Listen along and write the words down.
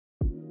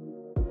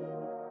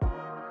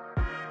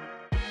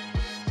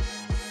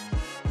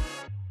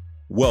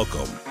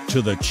Welcome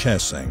to the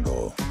Chess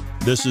Angle.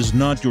 This is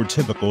not your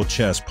typical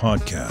chess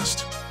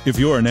podcast. If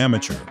you're an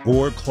amateur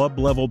or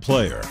club-level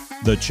player,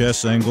 the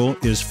Chess Angle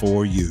is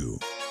for you.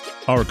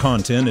 Our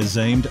content is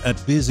aimed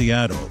at busy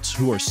adults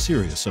who are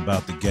serious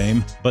about the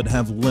game but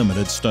have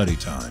limited study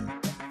time.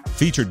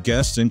 Featured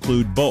guests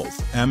include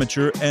both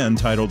amateur and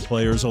titled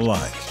players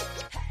alike.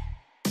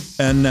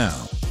 And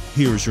now,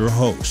 here's your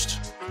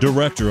host,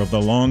 director of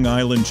the Long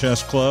Island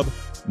Chess Club,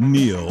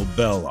 Neil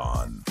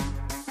Bellon.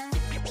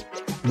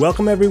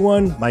 Welcome,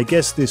 everyone. My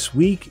guest this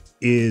week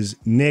is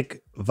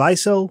Nick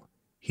Weissel.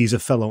 He's a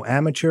fellow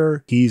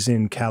amateur. He's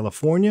in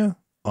California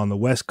on the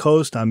West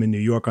Coast. I'm in New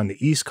York on the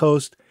East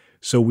Coast.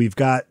 So we've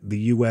got the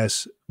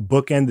U.S.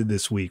 bookended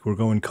this week. We're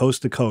going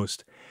coast to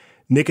coast.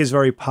 Nick is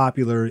very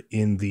popular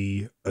in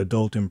the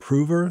adult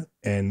improver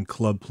and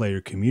club player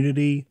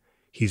community.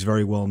 He's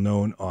very well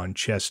known on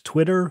chess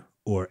Twitter,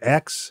 or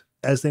X,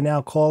 as they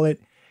now call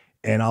it.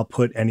 And I'll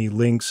put any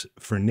links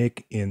for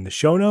Nick in the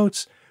show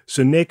notes.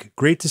 So Nick,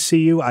 great to see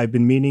you. I've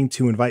been meaning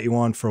to invite you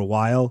on for a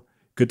while.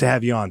 Good to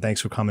have you on. Thanks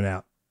for coming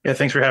out. Yeah,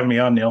 thanks for having me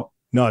on, Neil.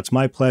 No, it's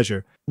my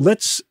pleasure.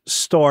 Let's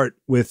start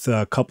with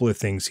a couple of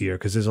things here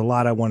because there's a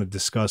lot I want to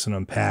discuss and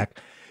unpack.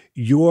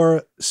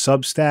 Your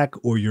Substack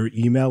or your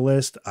email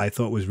list, I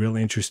thought was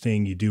really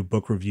interesting. You do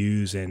book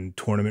reviews and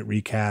tournament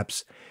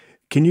recaps.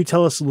 Can you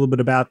tell us a little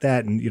bit about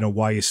that and,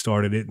 why you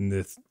started it and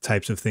the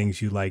types of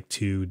things you like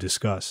to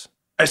discuss?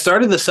 I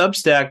started the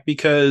Substack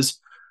because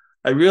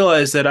I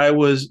realized that I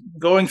was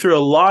going through a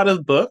lot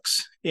of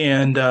books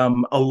and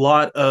a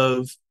lot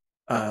of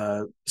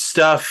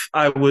stuff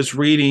I was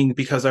reading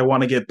because I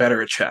want to get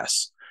better at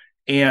chess.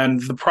 And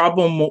the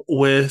problem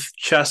with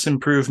chess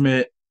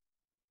improvement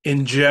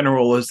in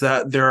general is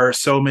that there are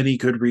so many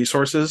good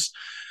resources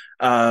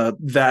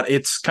that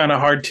it's kind of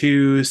hard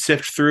to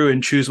sift through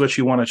and choose what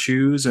you want to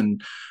choose.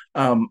 And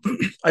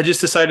I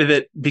just decided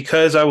that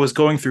because I was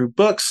going through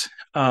books,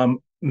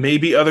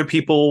 maybe other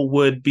people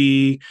would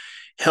be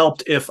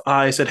helped if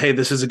I said, hey,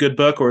 this is a good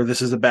book or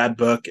this is a bad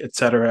book,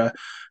 etc.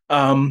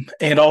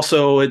 And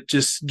also it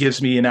just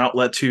gives me an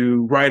outlet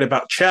to write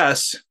about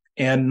chess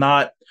and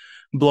not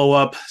blow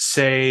up,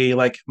 say,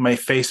 like my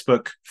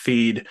Facebook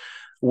feed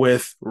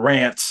with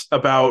rants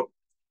about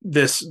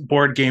this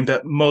board game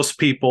that most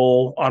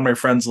people on my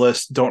friends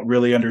list don't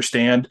really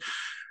understand.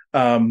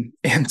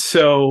 And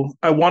so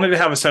I wanted to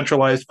have a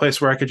centralized place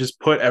where I could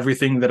just put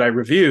everything that I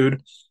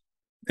reviewed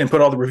and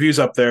put all the reviews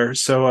up there.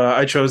 So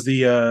I chose to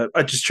use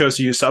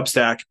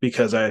Substack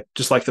because I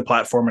just like the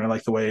platform and I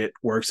like the way it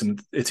works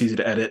and it's easy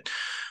to edit.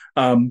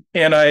 And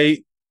I,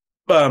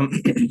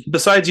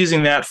 besides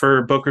using that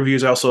for book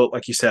reviews, I also,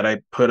 like you said, I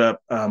put up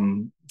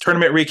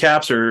tournament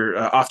recaps or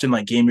often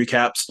like game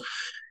recaps.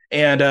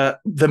 And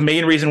the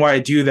main reason why I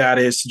do that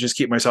is to just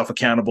keep myself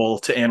accountable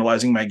to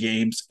analyzing my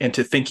games and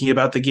to thinking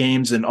about the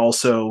games and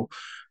also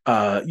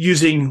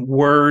using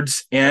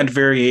words and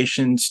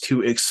variations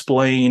to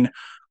explain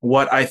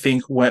what I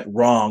think went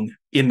wrong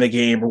in the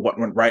game or what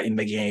went right in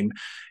the game,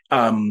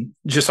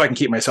 just so I can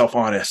keep myself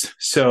honest.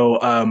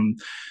 So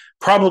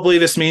probably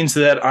this means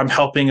that I'm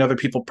helping other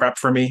people prep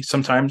for me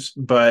sometimes,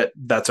 but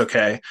that's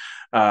okay.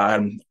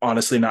 I'm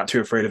honestly not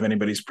too afraid of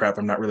anybody's prep.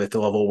 I'm not really at the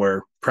level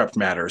where prep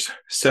matters.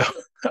 So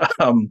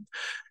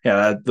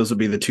yeah, those would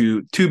be the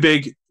two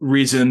big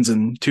reasons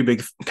and two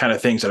big kind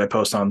of things that I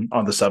post on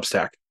the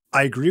Substack.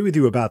 I agree with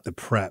you about the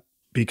prep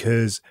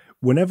because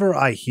whenever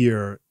I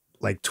hear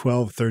like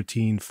 12,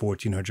 13,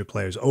 1,400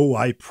 players. Oh,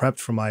 I prepped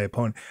for my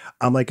opponent.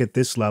 I'm like, at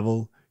this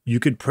level, you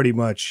could pretty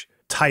much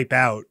type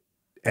out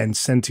and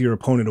send to your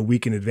opponent a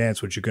week in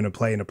advance what you're going to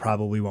play, and it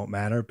probably won't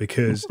matter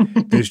because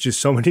there's just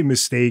so many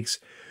mistakes,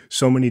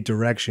 so many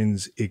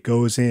directions it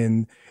goes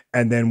in.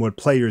 And then what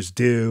players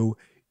do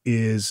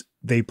is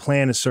they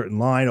plan a certain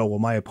line. Oh, well,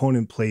 my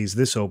opponent plays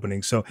this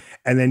opening. So,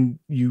 and then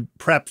you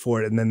prep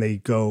for it and then they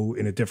go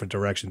in a different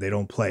direction. They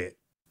don't play it.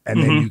 And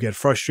then you get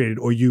frustrated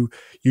or you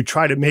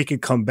try to make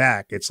it come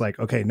back. It's like,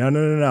 okay,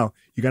 no.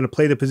 You got to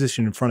play the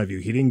position in front of you.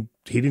 He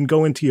didn't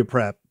go into your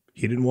prep.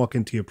 He didn't walk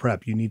into your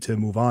prep. You need to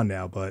move on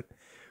now, but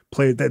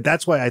play that.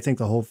 That's why I think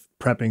the whole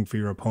prepping for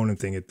your opponent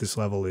thing at this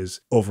level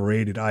is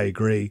overrated. I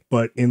agree.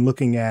 But in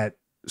looking at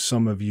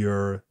some of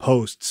your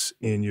posts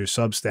in your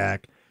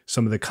Substack,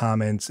 some of the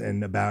comments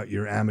and about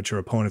your amateur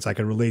opponents, I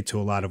can relate to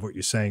a lot of what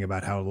you're saying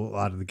about how a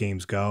lot of the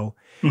games go.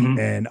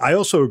 And I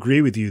also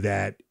agree with you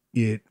that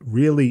it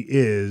really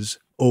is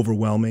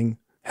overwhelming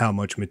how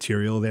much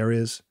material there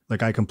is.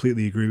 Like, I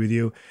completely agree with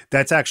you.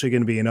 That's actually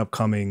going to be an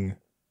upcoming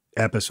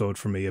episode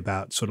for me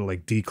about sort of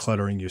like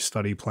decluttering your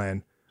study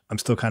plan. I'm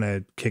still kind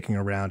of kicking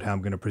around how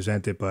I'm going to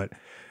present it, but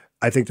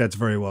I think that's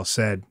very well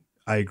said.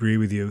 I agree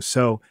with you.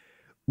 So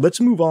let's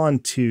move on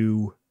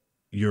to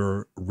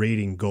your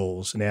rating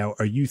goals. Now,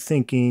 are you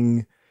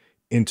thinking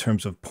in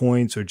terms of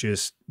points or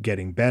just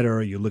getting better?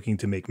 Are you looking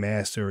to make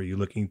master? Are you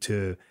looking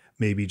to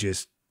maybe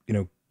just,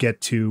 get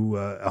to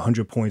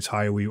 100 points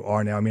higher where you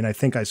are now? I mean, I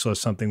think I saw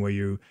something where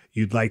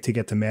you'd like to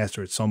get to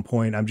master at some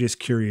point. I'm just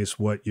curious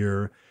what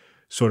your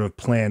sort of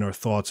plan or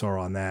thoughts are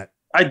on that.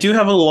 I do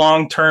have a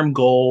long-term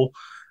goal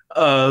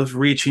of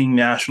reaching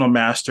national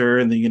master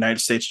in the United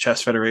States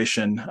Chess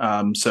Federation.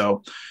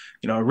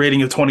 A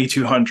rating of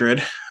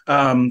 2200.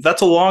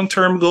 That's a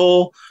long-term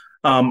goal.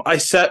 I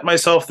set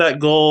myself that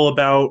goal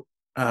about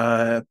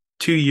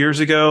 2 years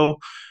ago,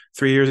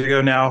 3 years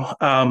ago now.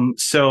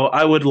 So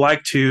I would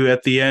like to,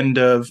 at the end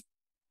of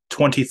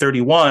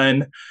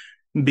 2031,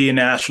 be a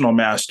national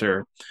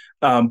master.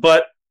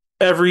 But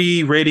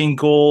every rating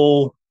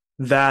goal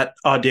that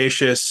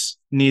audacious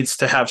needs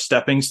to have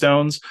stepping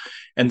stones.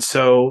 And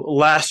so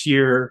last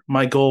year,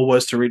 my goal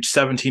was to reach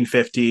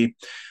 1750.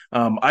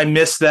 I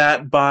missed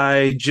that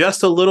by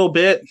just a little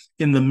bit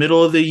in the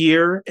middle of the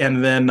year.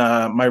 And then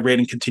my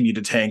rating continued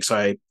to tank.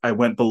 So I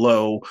went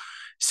below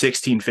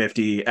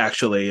 1650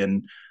 actually,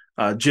 and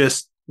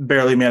just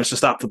barely managed to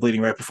stop the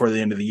bleeding right before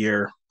the end of the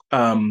year.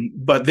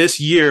 But this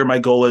year, my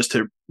goal is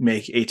to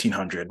make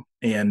 1800.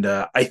 And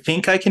I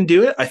think I can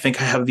do it. I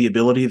think I have the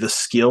ability, the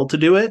skill to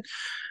do it.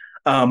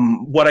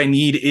 What I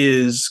need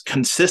is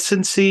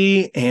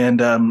consistency.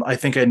 And I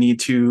think I need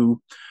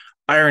to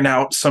iron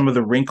out some of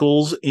the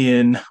wrinkles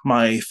in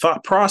my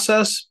thought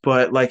process.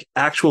 But like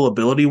actual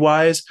ability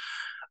wise,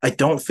 I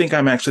don't think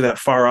I'm actually that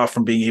far off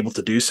from being able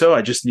to do so.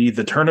 I just need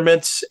the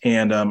tournaments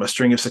and a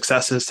string of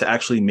successes to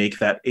actually make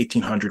that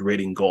 1800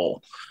 rating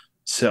goal.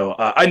 So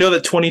I know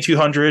that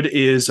 2200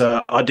 is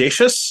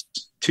audacious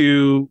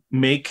to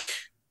make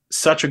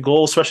such a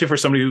goal, especially for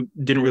somebody who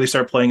didn't really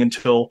start playing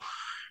until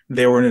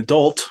they were an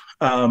adult.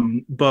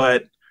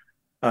 But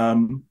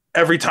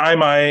every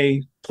time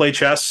I play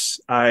chess,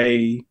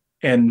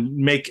 and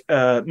make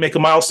a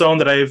milestone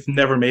that I've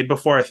never made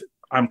before,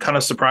 I'm kind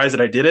of surprised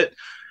that I did it.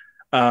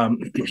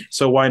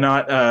 So why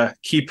not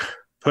keep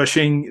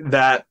pushing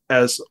that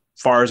as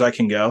far as I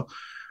can go?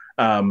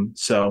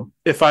 So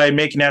if I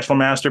make national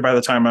master by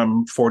the time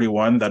I'm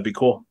 41, that'd be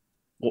cool.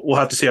 We'll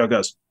have to see how it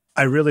goes.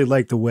 I really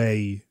like the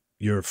way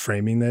you're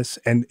framing this.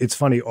 And it's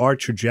funny, our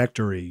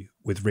trajectory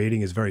with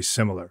rating is very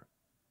similar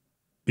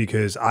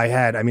because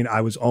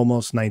I was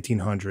almost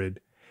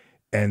 1900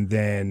 and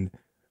then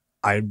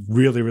I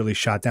really, really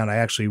shot down. I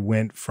actually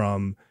went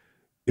from,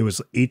 it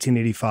was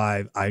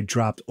 1885. I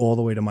dropped all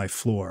the way to my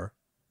floor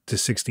to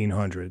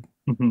 1600.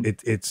 Mm-hmm.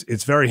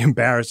 It's very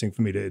embarrassing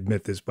for me to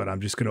admit this, but I'm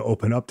just going to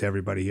open up to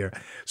everybody here.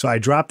 So I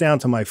dropped down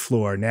to my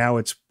floor. Now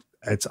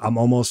I'm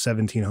almost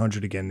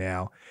 1700 again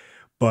now,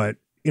 but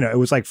it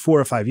was like 4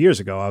 or 5 years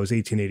ago. I was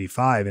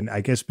 1885. And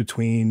I guess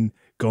between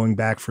going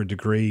back for a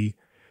degree,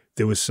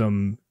 there was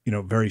some,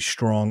 very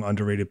strong,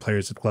 underrated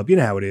players at the club. You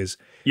know how it is.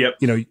 Yep.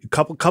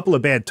 Couple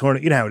of bad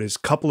tournaments. You know how it is.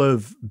 Couple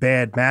of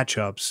bad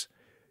matchups.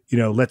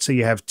 Let's say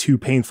you have 2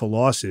 painful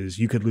losses.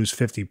 You could lose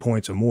 50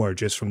 points or more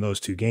just from those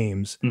 2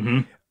 games.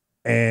 Mm-hmm.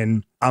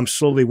 And I'm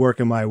slowly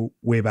working my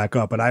way back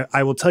up. But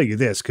I will tell you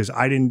this, because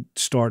I didn't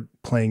start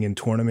playing in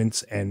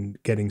tournaments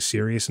and getting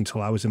serious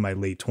until I was in my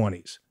late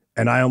 20s.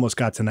 And I almost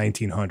got to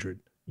 1900.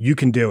 You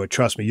can do it.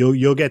 Trust me.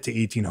 You'll get to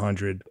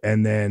 1800.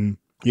 And then,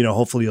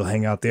 hopefully you'll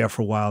hang out there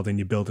for a while. Then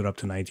you build it up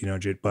to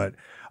 1900. But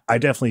I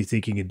definitely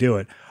think you can do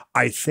it.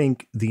 I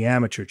think the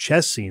amateur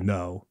chess scene,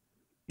 though,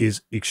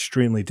 is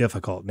extremely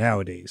difficult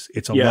nowadays.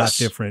 It's a lot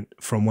different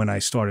from when I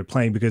started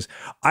playing, because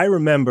I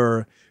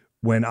remember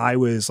when I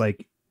was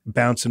like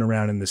bouncing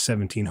around in the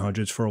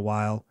 1700s for a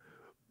while,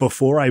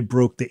 before I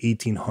broke the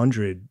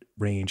 1800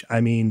 range. I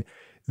mean,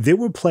 there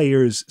were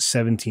players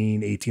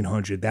 17,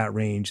 1800, that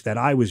range that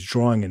I was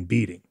drawing and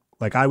beating.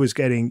 Like I was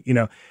getting,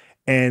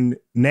 and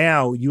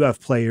now you have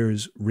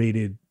players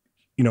rated,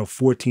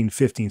 14,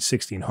 15,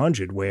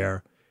 1600,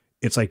 where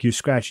it's like you're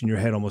scratching your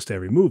head almost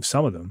every move,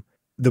 some of them.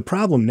 The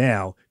problem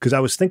now, because I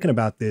was thinking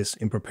about this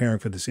in preparing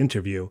for this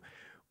interview,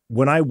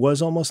 when I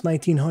was almost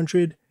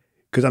 1900,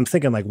 because I'm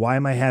thinking like, why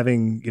am I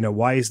having,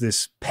 why is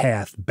this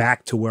path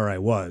back to where I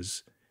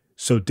was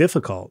so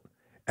difficult?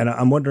 And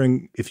I'm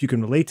wondering if you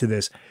can relate to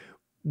this.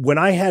 When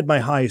I had my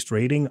highest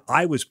rating,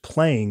 I was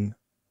playing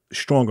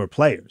stronger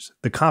players.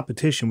 The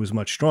competition was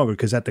much stronger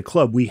because at the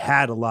club, we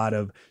had a lot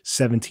of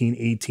 17,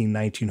 18,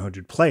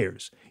 1900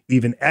 players,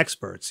 even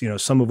experts,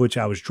 some of which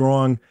I was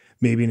drawing,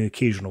 maybe an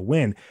occasional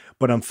win.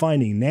 But I'm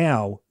finding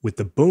now with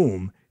the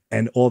boom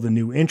and all the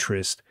new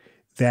interest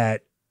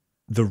that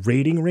the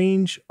rating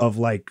range of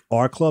like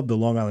our club, the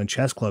Long Island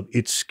Chess Club,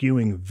 it's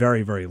skewing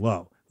very, very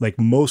low. Like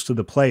most of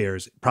the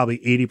players, probably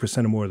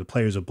 80% or more of the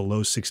players are below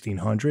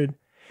 1600.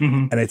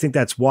 Mm-hmm. And I think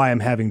that's why I'm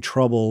having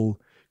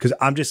trouble, because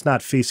I'm just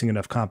not facing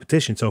enough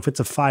competition. So if it's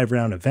a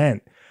 5-round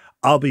event,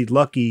 I'll be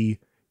lucky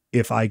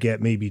if I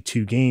get maybe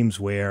 2 games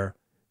where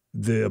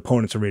the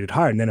opponents are rated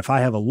higher. And then if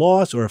I have a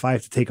loss or if I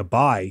have to take a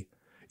bye,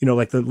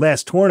 like the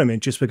last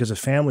tournament, just because of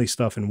family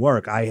stuff and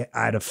work,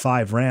 out of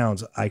 5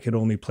 rounds, I could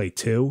only play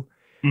 2.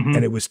 Mm-hmm.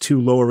 And it was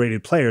 2 lower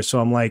rated players. So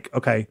I'm like,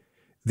 okay,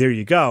 there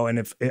you go. And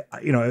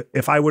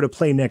if I were to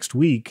play next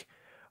week,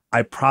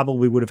 I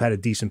probably would have had a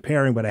decent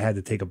pairing, but I had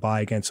to take a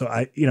bye again.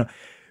 So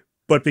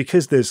but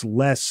because there's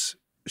less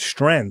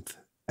strength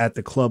at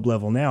the club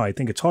level now, I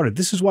think it's harder.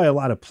 This is why a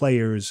lot of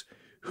players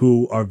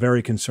who are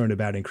very concerned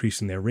about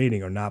increasing their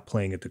rating are not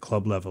playing at the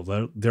club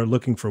level. They're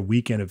looking for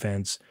weekend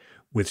events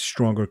with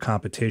stronger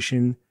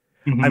competition.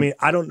 I mean,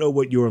 I don't know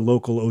what your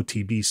local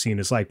OTB scene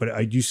is like, but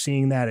are you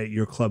seeing that at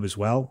your club as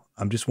well?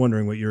 I'm just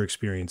wondering what your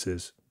experience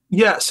is.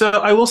 Yeah, so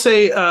I will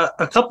say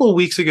a couple of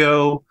weeks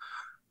ago,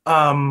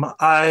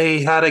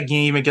 I had a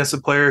game against a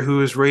player who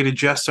was rated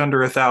just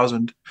under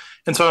 1,000.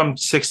 And so I'm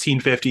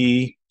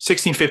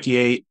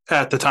 1658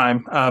 at the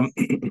time. I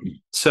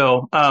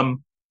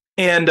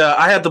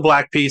had the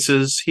black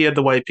pieces. He had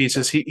the white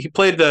pieces. He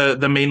played the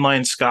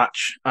mainline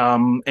Scotch.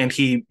 And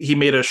he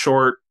made a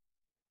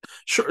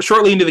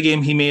shortly into the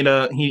game, he made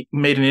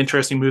an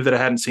interesting move that I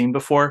hadn't seen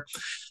before.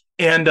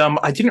 And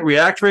I didn't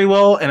react very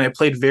well, and I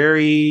played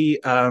very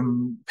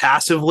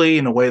passively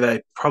in a way that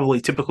I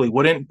probably typically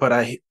wouldn't. But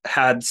I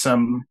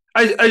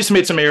just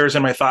made some errors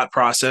in my thought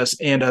process,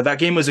 and that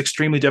game was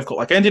extremely difficult.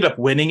 Like I ended up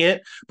winning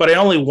it, but I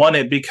only won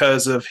it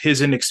because of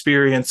his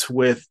inexperience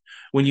with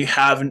when you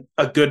have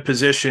a good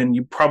position,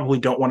 you probably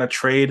don't want to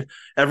trade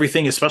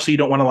everything, especially you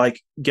don't want to like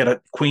get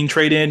a queen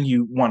trade in.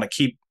 You want to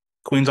keep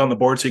queens on the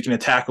board so you can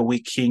attack a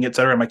weak king,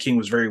 etc. My king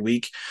was very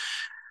weak.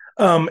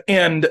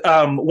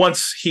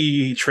 Once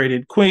he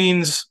traded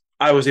queens,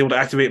 I was able to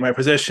activate my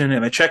position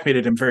and I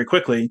checkmated him very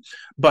quickly.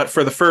 But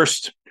for the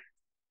first,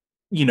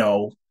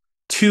 2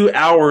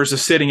 hours of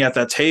sitting at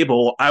that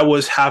table, I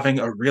was having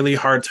a really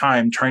hard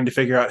time trying to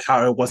figure out how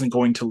I wasn't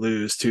going to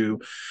lose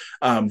to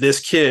this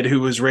kid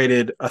who was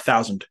rated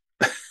 1,000.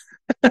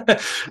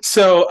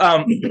 So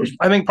I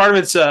think part of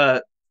it's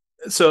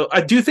so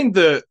I do think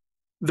the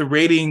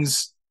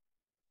ratings.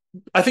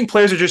 I think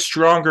players are just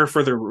stronger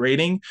for the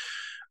rating.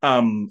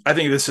 I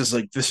think this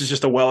is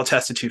just a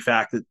well-attested to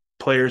fact that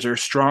players are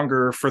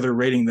stronger for their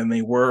rating than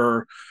they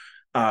were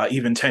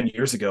even 10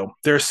 years ago.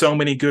 There are so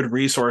many good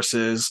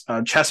resources.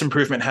 Chess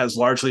improvement has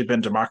largely been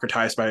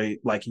democratized by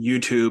like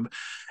YouTube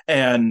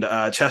and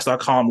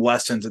chess.com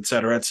lessons,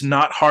 etc. It's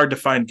not hard to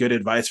find good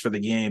advice for the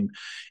game.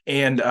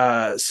 And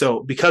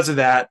so because of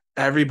that,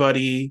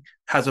 everybody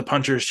has a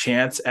puncher's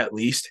chance at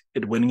least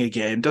at winning a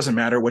game. It doesn't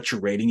matter what your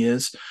rating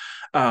is.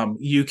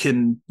 You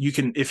can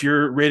if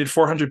you're rated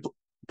 400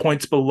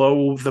 points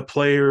below the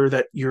player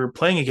that you're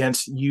playing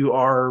against,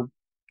 you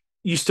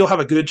still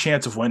have a good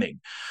chance of winning.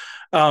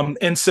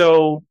 And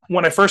so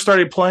when I first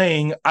started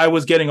playing, I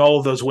was getting all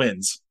of those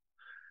wins.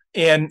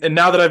 And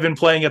now that I've been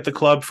playing at the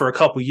club for a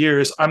couple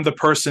years, I'm the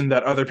person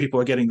that other people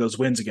are getting those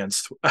wins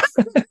against.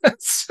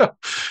 So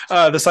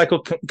the cycle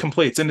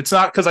completes. And it's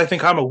not because I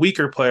think I'm a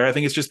weaker player. I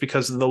think it's just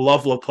because the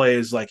level of play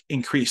is like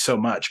increased so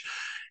much.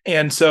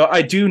 And so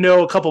I do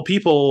know a couple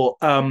people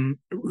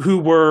who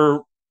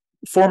were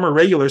former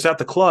regulars at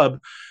the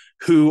club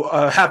who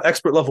have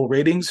expert level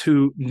ratings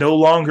who no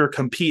longer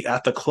compete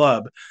at the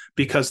club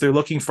because they're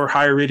looking for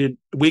higher rated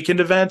weekend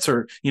events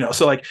or,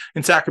 so like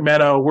in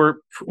Sacramento, we're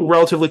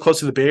relatively close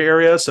to the Bay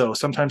Area. So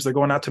sometimes they're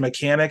going out to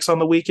mechanics on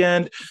the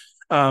weekend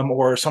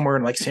or somewhere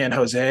in like San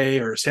Jose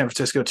or San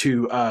Francisco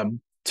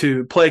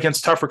to play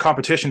against tougher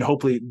competition to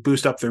hopefully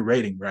boost up their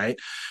rating. Right.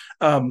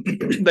 Yeah,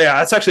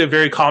 that's actually a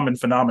very common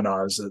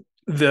phenomenon is that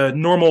the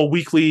normal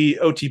weekly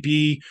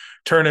OTB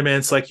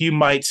tournaments, like you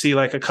might see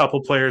like a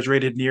couple players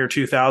rated near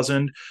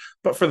 2,000,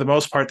 but for the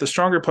most part, the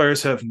stronger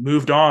players have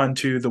moved on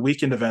to the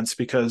weekend events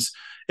because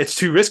it's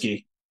too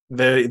risky.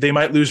 They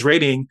might lose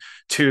rating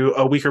to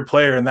a weaker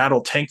player and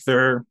that'll tank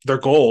their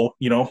goal.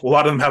 A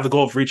lot of them have the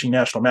goal of reaching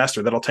national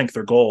master. That'll tank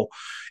their goal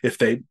if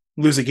they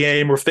lose a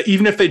game or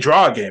even if they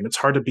draw a game. It's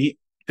hard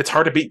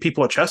to beat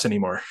people at chess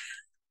anymore.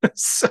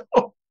 So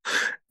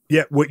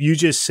yeah, what you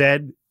just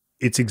said,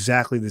 it's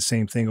exactly the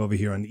same thing over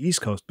here on the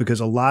East Coast because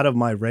a lot of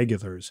my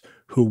regulars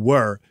who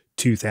were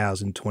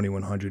 2,000,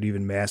 2,100,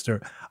 even master,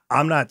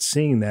 I'm not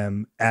seeing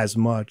them as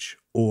much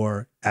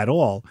or at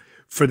all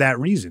for that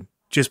reason,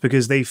 just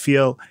because they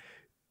feel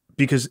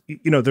because,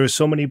 there are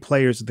so many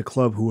players at the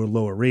club who are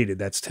lower rated.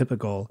 That's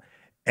typical.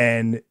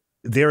 And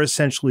they're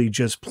essentially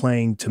just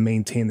playing to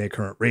maintain their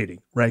current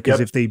rating, right? Because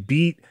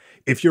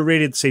if you're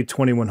rated, say,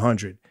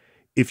 2,100,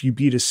 if you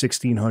beat a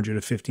 1,600, a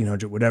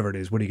 1,500, whatever it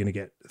is, what are you going to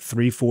get?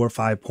 3, 4,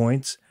 5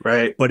 points?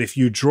 Right. But if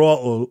you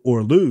draw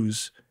or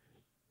lose,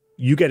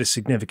 you get a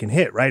significant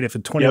hit, right? If a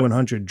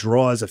 2,100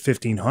 draws a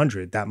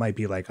 1,500, that might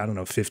be like,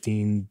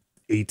 15,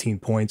 18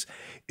 points.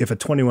 If a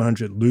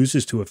 2,100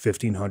 loses to a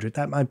 1,500,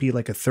 that might be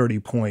like a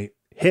 30-point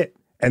hit.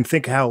 And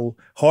think how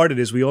hard it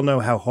is. We all know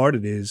how hard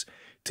it is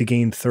to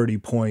gain 30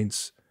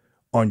 points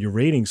on your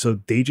rating. So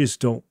they just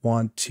don't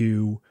want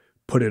to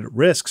put it at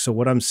risk. So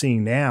what I'm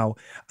seeing now,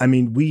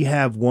 we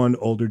have one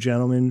older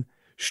gentleman,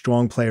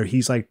 strong player.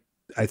 He's like,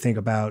 I think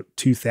about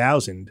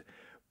 2,000.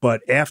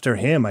 But after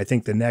him, I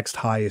think the next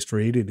highest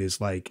rated is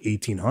like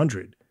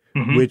 1,800,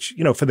 which,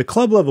 for the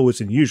club level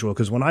was unusual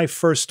because when I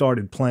first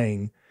started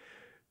playing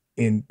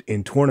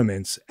in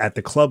tournaments at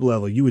the club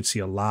level, you would see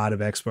a lot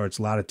of experts,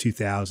 a lot of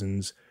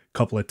 2,000s, a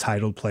couple of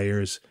titled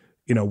players.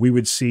 We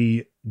would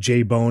see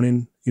Jay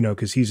Bonin,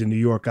 because he's a New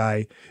York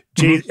guy.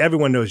 Jay,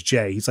 everyone knows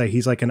Jay.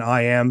 He's like an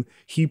IM.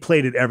 He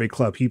played at every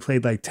club. He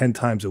played like 10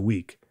 times a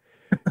week,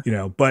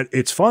 but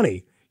it's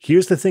funny.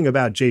 Here's the thing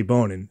about Jay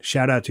Bonin.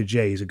 Shout out to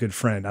Jay. He's a good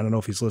friend. I don't know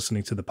if he's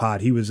listening to the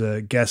pod. He was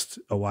a guest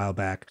a while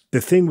back.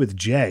 The thing with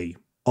Jay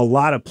a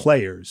lot of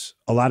players,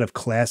 a lot of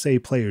Class A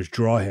players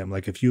draw him.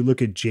 Like if you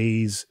look at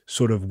Jay's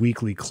sort of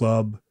weekly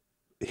club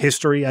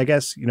history, I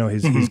guess,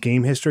 his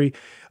game history,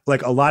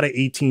 like a lot of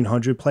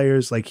 1800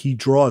 players, like he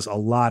draws a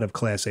lot of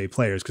Class A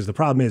players. Because the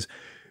problem is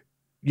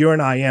you're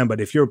an IM, but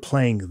if you're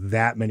playing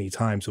that many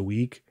times a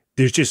week,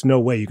 there's just no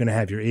way you're going to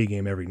have your A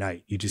game every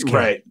night. You just can't.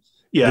 Right.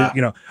 Yeah.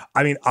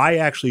 I mean, I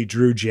actually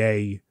drew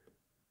Jay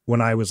when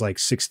I was like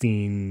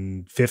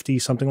 1650,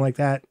 something like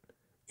that,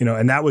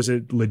 and that was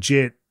a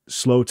legit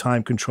slow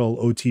time control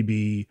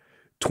OTB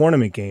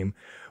tournament game.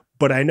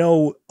 But I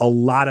know a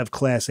lot of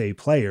Class A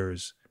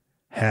players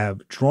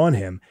have drawn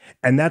him,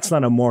 and that's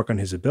not a mark on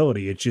his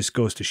ability. It just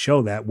goes to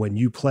show that when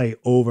you play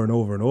over and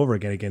over and over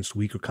again against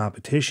weaker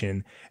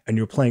competition and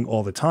you're playing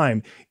all the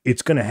time,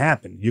 it's going to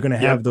happen. You're going to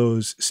have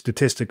those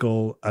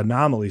statistical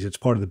anomalies. It's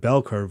part of the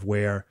bell curve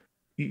where,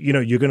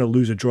 you're going to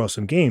lose or draw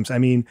some games. I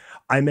mean,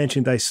 I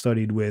mentioned I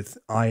studied with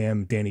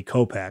IM Danny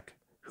Kopak,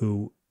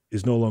 who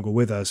is no longer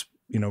with us,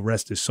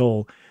 rest his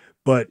soul,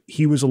 but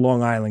he was a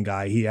Long Island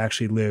guy. He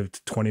actually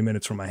lived 20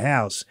 minutes from my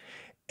house.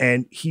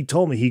 And he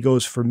told me, he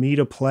goes, for me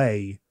to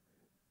play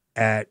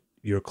at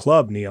your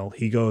club, Neil,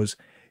 he goes,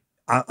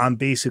 I'm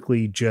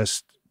basically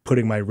just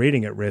putting my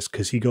rating at risk,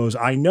 because he goes,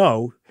 I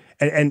know,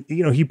 and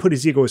he put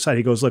his ego aside.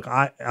 He goes, look,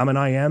 I'm an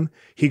IM.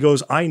 He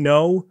goes, I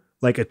know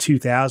like a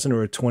 2000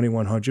 or a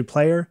 2100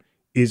 player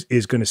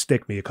is going to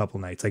stick me a couple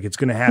nights. Like it's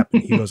going to happen.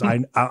 He goes,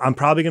 I'm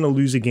probably going to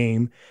lose a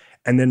game,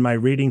 and then my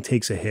rating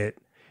takes a hit.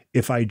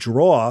 If I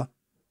draw,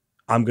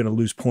 I'm going to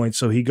lose points.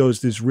 So he goes,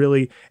 there's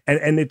really,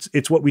 and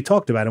it's what we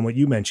talked about and what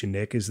you mentioned,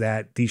 Nick, is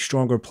that these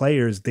stronger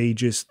players,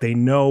 they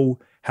know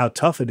how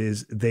tough it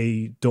is.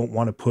 They don't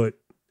want to put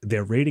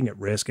their rating at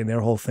risk. And their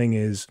whole thing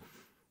is,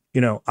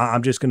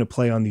 I'm just going to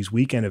play on these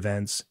weekend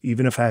events,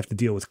 even if I have to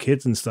deal with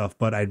kids and stuff,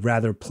 but I'd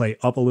rather play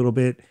up a little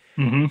bit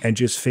and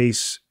just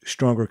face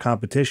stronger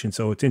competition.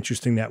 So it's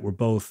interesting that we're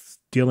both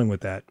dealing with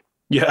that.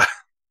 Yeah.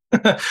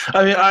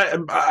 I mean,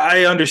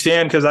 I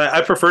understand, because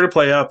I prefer to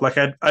play up. Like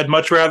I'd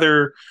much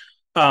rather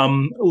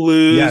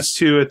lose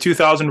to a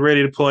 2000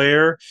 rated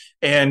player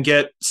and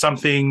get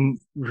something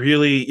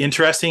really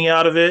interesting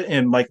out of it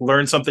and like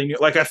learn something.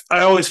 Like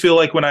I always feel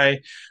like when I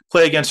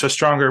play against a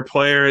stronger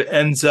player, it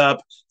ends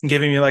up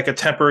giving me like a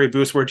temporary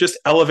boost where it just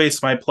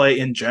elevates my play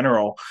in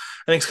general.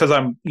 I think it's because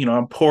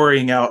I'm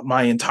pouring out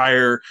my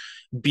entire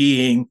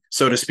being,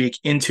 so to speak,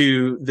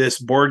 into this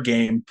board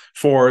game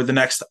for the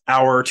next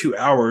hour or 2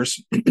 hours.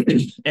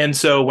 And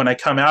so when I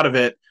come out of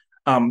it,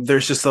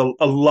 there's just a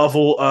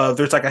level of,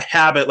 there's like a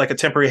habit, like a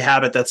temporary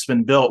habit that's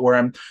been built where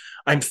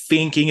I'm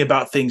thinking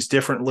about things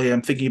differently.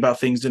 I'm thinking about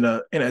things in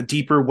a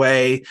deeper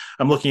way.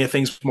 I'm looking at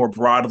things more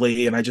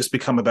broadly, and I just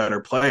become a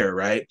better player,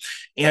 right?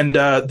 And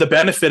the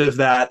benefit of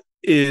that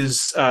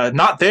is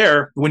not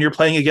there when you're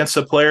playing against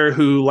a player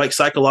who like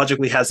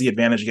psychologically has the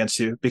advantage against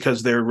you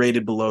because they're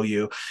rated below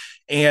you,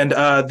 and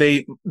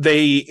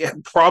they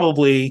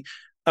probably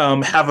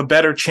have a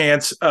better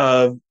chance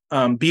of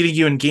beating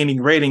you and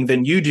gaining rating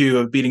than you do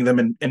of beating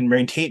them and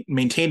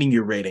maintaining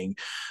your rating,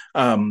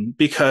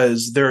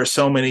 because there are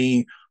so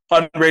many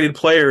unrated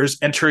players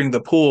entering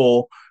the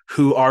pool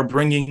who are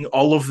bringing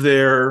all of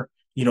their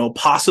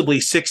possibly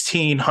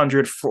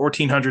 1600,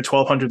 1400,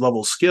 1200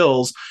 level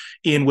skills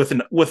in with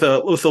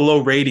a low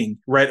rating,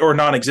 right, or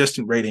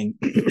non-existent rating.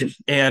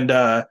 And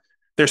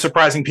they're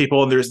surprising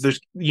people, and there's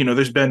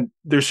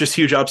just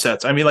huge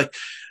upsets. I mean,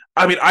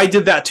 I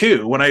did that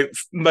too when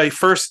my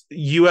first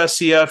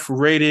USCF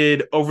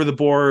rated over the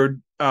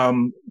board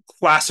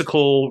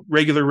classical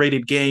regular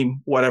rated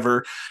game,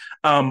 whatever.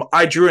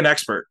 I drew an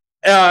expert.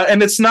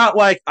 And it's not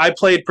like I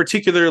played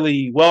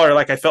particularly well or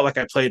like I felt like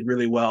I played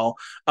really well.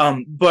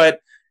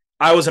 But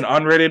I was an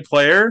unrated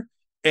player,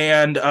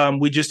 and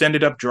we just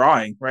ended up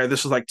drawing, right?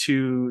 This was like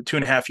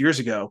 2.5 years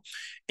ago.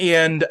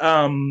 And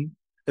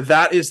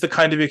that is the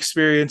kind of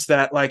experience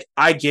that like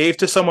I gave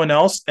to someone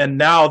else. And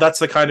now that's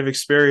the kind of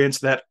experience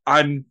that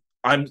I'm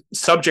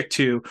subject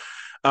to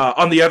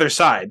on the other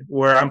side,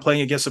 where I'm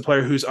playing against a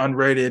player who's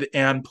unrated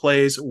and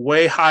plays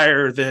way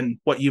higher than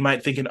what you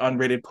might think an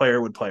unrated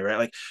player would play, right?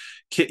 Like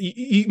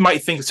you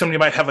might think somebody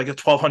might have like a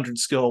 1200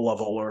 skill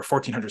level or a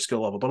 1400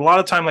 skill level, but a lot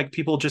of time, like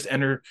people just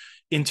enter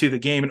into the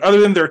game, and other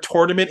than their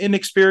tournament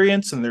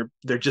inexperience, and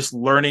they're just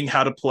learning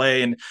how to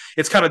play. And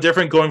it's kind of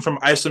different going from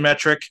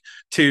isometric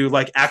to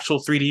like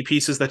actual 3D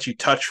pieces that you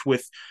touch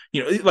with,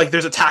 like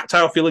there's a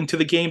tactile feeling to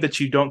the game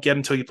that you don't get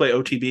until you play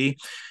OTB.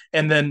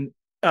 And then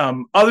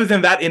other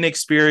than that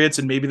inexperience,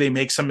 and maybe they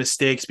make some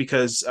mistakes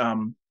because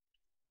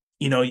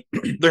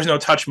there's no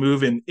touch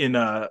move in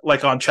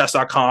like on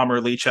chess.com or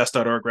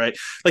leadchess.org, right?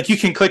 Like you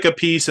can click a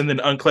piece and then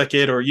unclick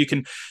it, or you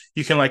can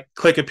like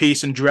click a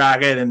piece and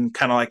drag it and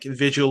kind of like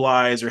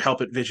visualize or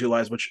help it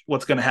visualize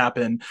what's going to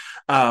happen,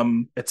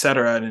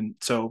 etc. And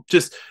so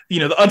just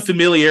the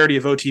unfamiliarity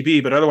of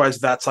OTB, but otherwise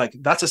that's a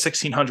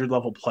 1600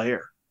 level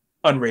player,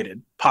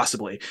 unrated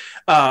possibly,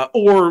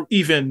 or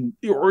even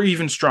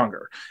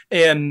stronger.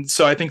 And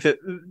so I think that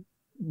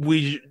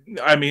the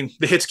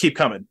hits keep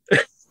coming.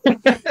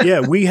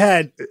 Yeah, we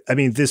had,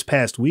 this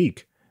past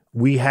week,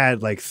 we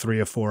had like 3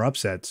 or 4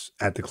 upsets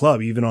at the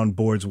club, even on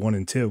boards 1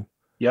 and 2.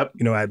 Yep.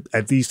 You know,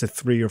 at least a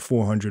 300 or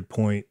 400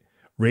 point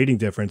rating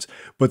difference.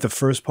 But the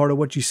first part of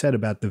what you said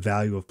about the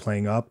value of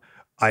playing up,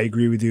 I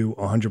agree with you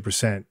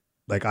 100%.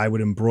 Like I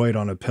would embroider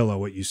on a pillow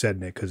what you said,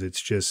 Nick, because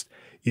it's just,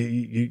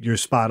 you're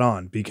spot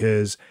on.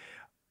 Because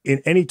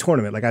in any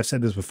tournament, like I've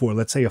said this before,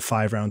 let's say a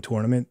 5-round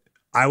tournament,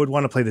 I would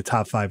want to play the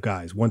top 5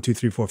 guys, 1, 2,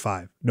 3, 4,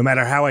 5, no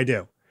matter how I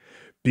do,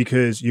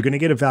 because you're going to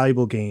get a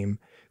valuable game.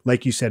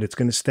 Like you said, it's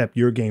going to step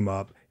your game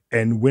up,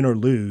 and win or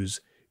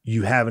lose,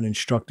 you have an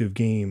instructive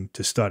game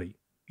to study.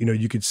 You know,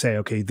 you could say,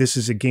 okay, this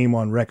is a game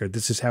on record.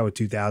 This is how a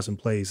 2000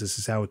 plays. This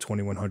is how a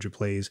 2100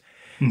 plays.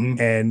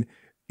 Mm-hmm. And,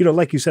 you know,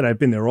 like you said, I've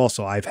been there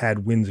also. I've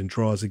had wins and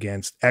draws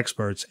against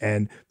experts.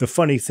 And the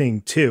funny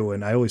thing too,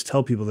 and I always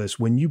tell people this,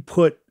 when you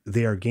put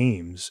their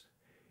games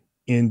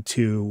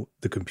into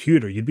the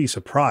computer, you'd be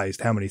surprised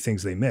how many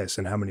things they miss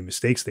and how many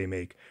mistakes they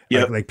make.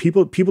 Yep. Like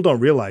people don't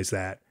realize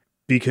that,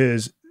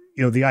 because,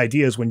 you know, the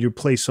idea is when you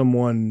play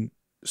someone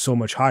so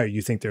much higher,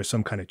 you think there's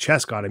some kind of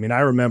chess god. I mean, I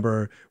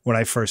remember when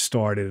I first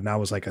started and I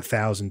was like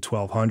 1,000,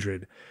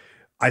 1,200,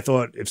 I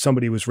thought if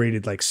somebody was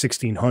rated like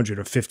 1,600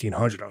 or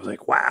 1,500, I was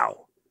like,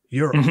 wow,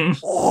 you're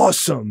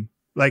awesome.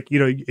 Like, you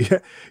know,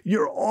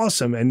 you're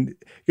awesome. And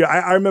you know,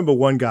 I remember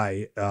one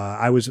guy,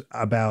 I was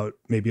about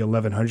maybe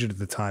 1,100 at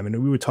the time,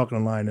 and we were talking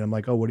online, and I'm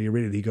like, oh, what are you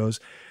rated? He goes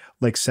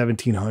like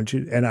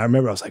 1,700. And I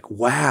remember I was like,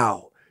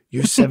 wow,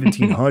 you're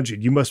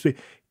 1,700. You must be.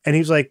 And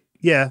he's like,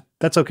 yeah,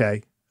 that's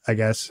okay, I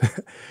guess.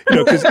 You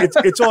know, because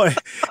it's all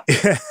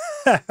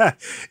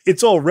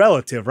it's all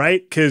relative,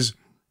 right? Because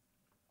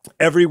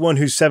everyone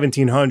who's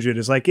 1,700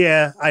 is like,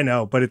 yeah, I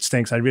know, but it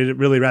stinks. I'd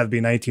really rather be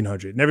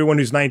 1,900. And everyone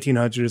who's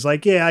 1,900 is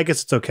like, yeah, I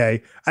guess it's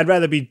okay. I'd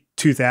rather be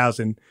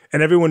 2,000.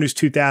 And everyone who's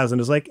 2,000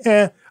 is like,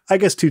 I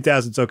guess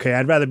 2,000's okay.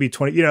 I'd rather be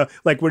 20. You know,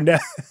 like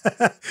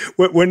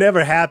we're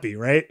never happy,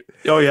 right?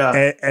 Oh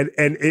yeah,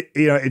 and it,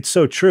 you know, it's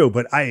so true.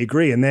 But I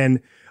agree. And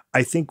then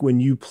I think when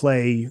you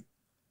play,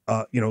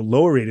 you know,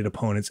 lower rated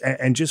opponents,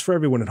 and just for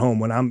everyone at home,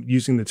 when I'm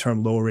using the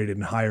term lower rated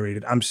and higher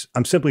rated, I'm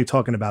simply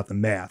talking about the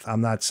math.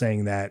 I'm not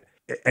saying that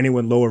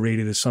anyone lower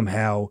rated is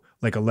somehow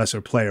like a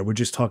lesser player. We're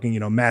just talking, you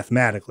know,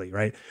 mathematically,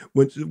 right?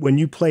 When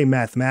you play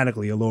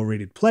mathematically a lower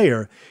rated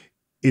player,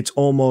 it's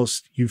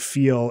almost, you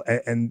feel,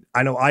 and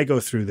I know I go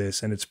through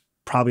this, and it's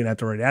probably not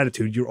the right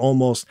attitude. You're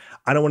almost,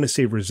 I don't want to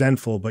say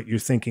resentful, but you're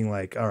thinking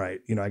like, all right,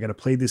 you know, I got to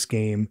play this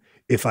game.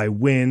 If I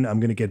win, I'm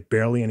going to get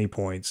barely any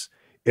points.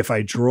 If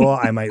I draw,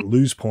 I might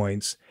lose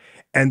points.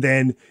 And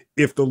then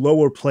if the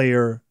lower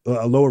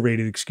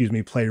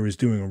rated player is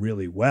doing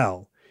really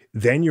well,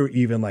 then you're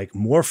even like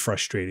more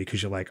frustrated,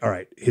 because you're like, all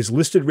right, his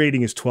listed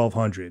rating is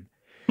 1,200.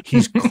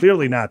 He's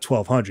clearly not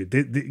 1,200.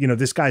 You know,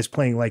 this guy's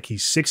playing like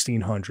he's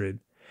 1,600.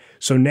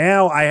 So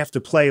now I have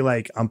to play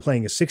like I'm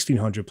playing a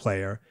 1,600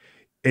 player.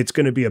 It's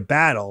going to be a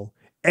battle,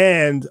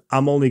 and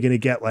I'm only going to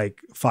get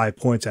like 5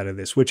 points out of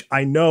this, which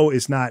I know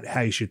is not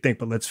how you should think.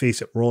 But let's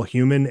face it, we're all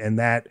human, and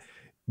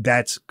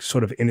that's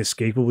sort of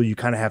inescapable. You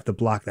kind of have to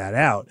block that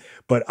out.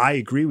 But I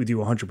agree with you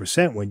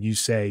 100% when you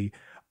say,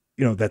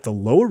 you know, that the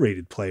lower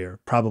rated player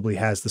probably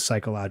has the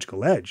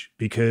psychological edge,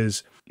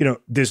 because, you know,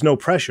 there's no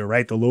pressure,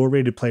 right? The lower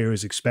rated player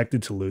is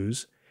expected to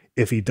lose.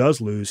 If he does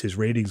lose, his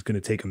rating is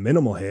going to take a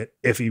minimal hit.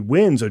 If he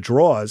wins or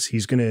draws,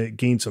 he's going to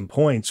gain some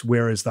points.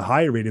 Whereas the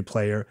higher rated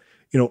player,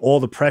 you know, all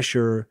the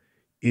pressure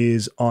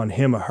is on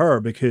him or her,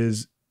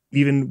 because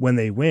even when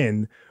they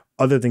win,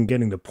 other than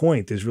getting the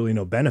point, there's really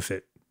no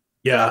benefit.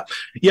 Yeah.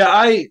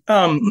 I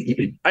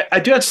do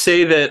have to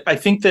say that I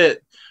think that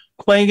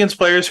playing against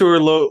players who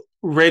are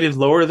rated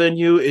lower than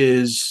you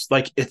is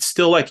like, it's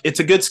still like, it's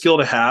a good skill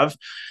to have.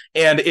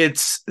 And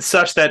it's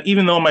such that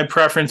even though my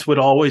preference would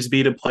always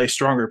be to play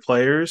stronger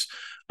players,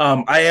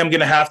 I am going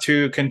to have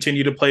to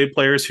continue to play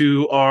players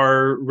who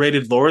are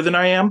rated lower than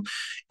I am.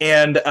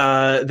 And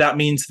that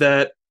means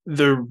that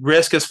the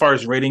risk as far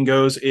as rating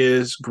goes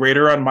is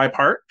greater on my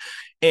part.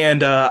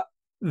 And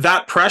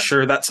that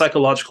pressure, that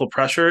psychological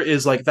pressure,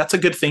 is like, that's a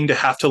good thing to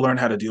have to learn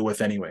how to deal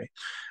with anyway.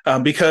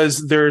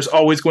 Because there's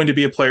always going to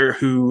be a player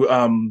who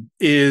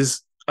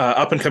is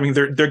up and coming.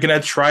 They're going to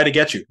try to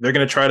get you. They're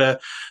going to try to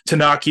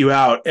knock you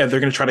out, and they're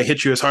going to try to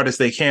hit you as hard as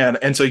they can.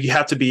 And so you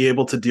have to be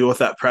able to deal with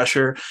that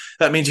pressure.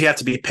 That means you have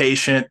to be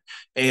patient,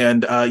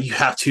 and you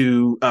have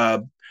to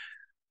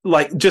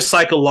like, just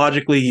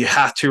psychologically, you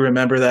have to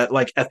remember that,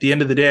 like, at the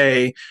end of the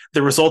day,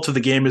 the result of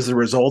the game is the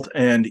result,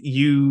 and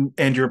you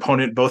and your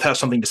opponent both have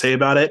something to say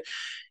about it.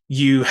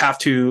 You have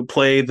to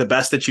play the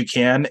best that you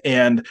can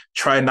and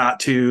try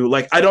not to,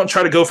 like, I don't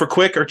try to go for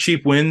quick or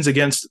cheap wins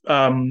against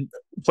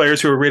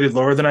players who are rated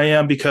lower than I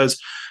am, because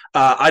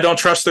I don't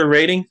trust their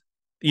rating.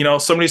 You know,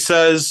 somebody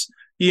says,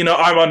 you know,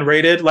 I'm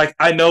unrated. Like,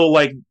 I know,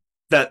 like,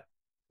 that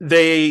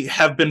they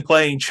have been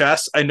playing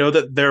chess. I know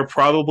that they're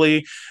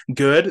probably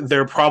good.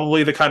 They're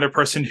probably the kind of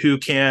person who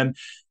can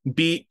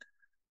beat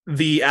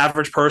the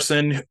average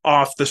person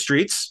off the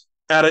streets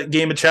at a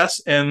game of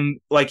chess. And,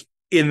 like,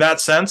 in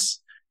that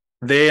sense,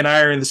 they and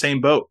I are in the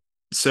same boat.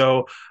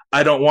 So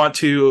I don't want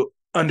to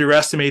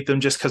underestimate them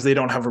just because they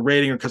don't have a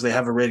rating or because they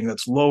have a rating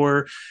that's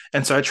lower.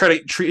 And so I try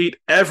to treat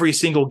every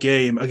single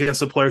game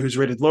against a player who's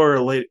rated lower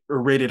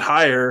or rated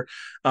higher.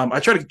 I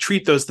try to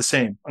treat those the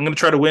same. I'm going to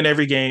try to win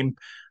every game.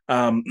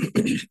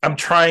 I'm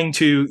trying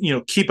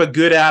to, keep a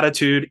good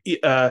attitude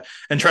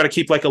and try to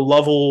keep like a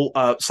level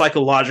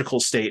psychological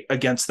state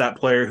against that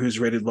player who's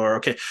rated lower.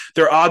 Okay,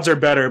 their odds are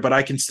better, but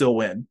I can still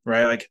win,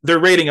 right? Like their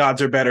rating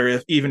odds are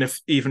better even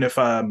if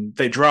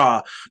they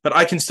draw, but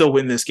I can still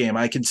win this game.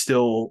 I can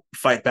still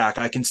fight back.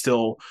 I can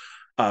still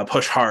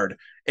push hard.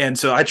 And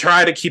so I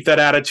try to keep that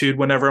attitude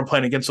whenever I'm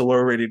playing against a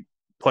lower rated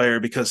player,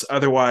 because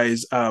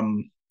otherwise,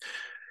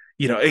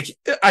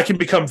 I can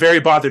become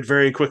very bothered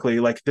very quickly.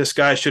 Like this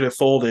guy should have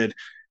folded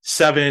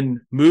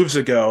 7 moves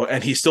ago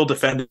and he's still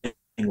defending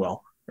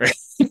well. Right.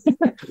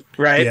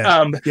 Right.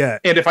 Yeah.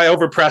 And if I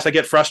overpress, I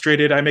get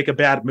frustrated, I make a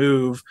bad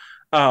move.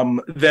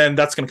 Then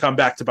that's going to come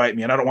back to bite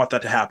me. And I don't want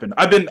that to happen.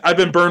 I've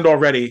been burned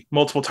already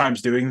multiple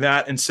times doing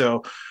that. And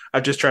so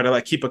I've just tried to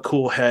like keep a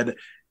cool head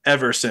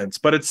ever since,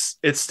 but it's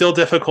still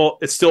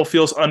difficult. It still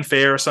feels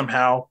unfair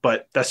somehow,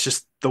 but that's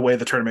just the way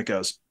the tournament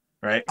goes.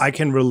 Right. I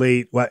can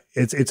relate.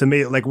 It's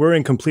amazing. Like we're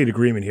in complete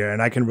agreement here,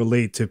 and I can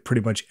relate to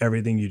pretty much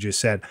everything you just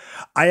said.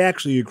 I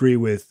actually agree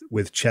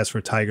with Chess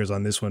for Tigers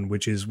on this one,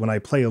 which is when I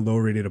play a low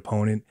rated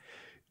opponent,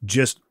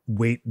 just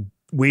wait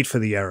for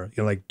the error.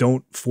 Like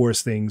don't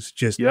force things.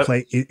 Just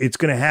play. It's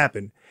going to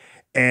happen.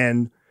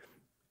 And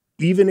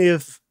even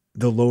if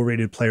the low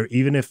rated player,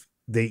 even if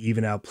they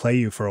even outplay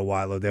you for a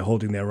while or they're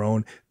holding their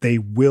own, they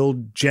will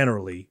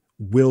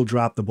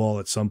drop the ball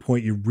at some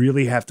point. You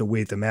really have to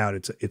wait them out.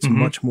 It's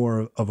much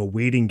more of a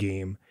waiting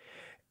game.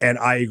 And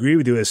I agree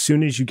with you. As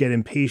soon as you get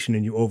impatient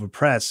and you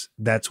overpress,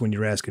 that's when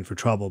you're asking for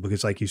trouble.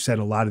 Because like you said,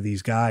 a lot of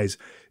these guys,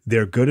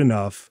 they're good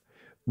enough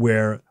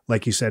where,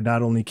 like you said,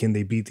 not only can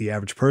they beat the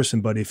average person,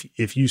 but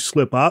if you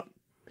slip up,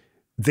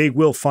 they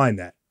will find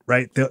that,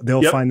 right?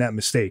 They'll find that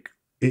mistake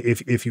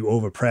if you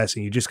overpress,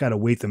 and you just got to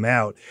wait them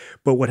out.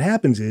 But what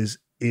happens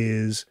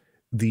is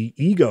the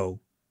ego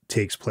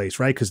takes place,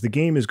 right? Because the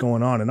game is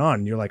going on,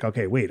 and you're like,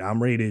 okay, wait,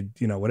 I'm rated,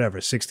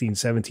 16,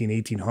 17,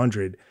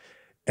 1800,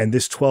 and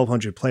this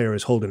 1200 player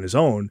is holding his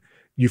own.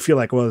 You feel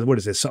like, well, what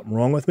is this? Something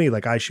wrong with me?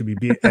 Like I should be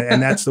beat.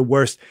 And that's the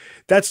worst.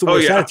 That's the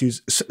worst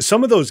attitudes.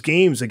 Some of those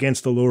games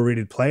against the lower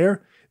rated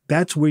player,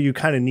 that's where you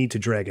kind of need to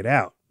drag it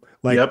out.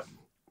 Like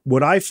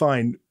what I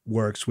find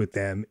works with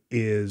them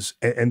is,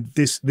 and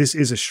this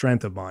is a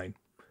strength of mine,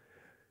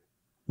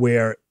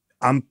 where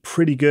I'm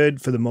pretty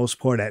good for the most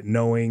part at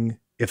knowing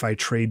if I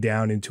trade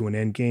down into an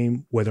end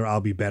game, whether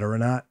I'll be better or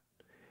not.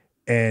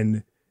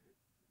 And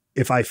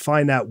if I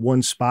find that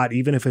one spot,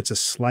 even if it's a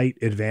slight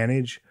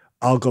advantage,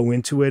 I'll go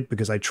into it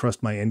because I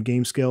trust my end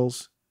game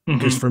skills.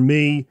 Because for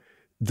me,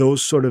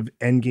 those sort of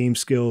end game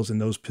skills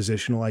and those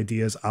positional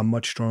ideas, I'm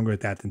much stronger at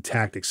that than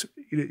tactics.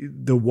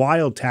 The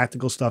wild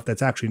tactical stuff,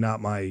 that's actually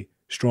not my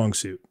strong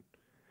suit.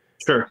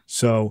 Sure.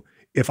 So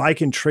if I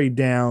can trade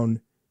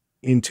down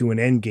into an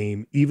end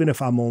game, even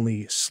if I'm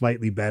only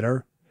slightly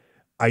better,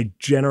 I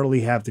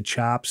generally have the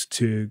chops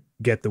to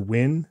get the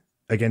win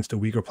against a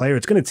weaker player.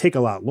 It's going to take a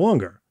lot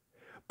longer,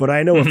 but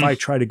I know if I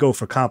try to go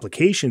for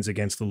complications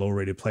against the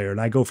low-rated player and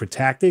I go for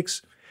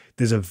tactics,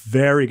 there's a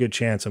very good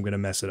chance I'm going to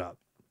mess it up.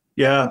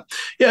 Yeah.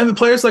 And the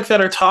players like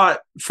that are taught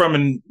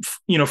from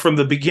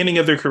the beginning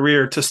of their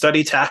career to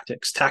study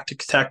tactics,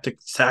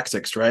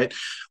 right?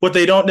 What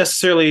they don't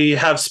necessarily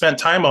have spent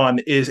time on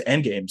is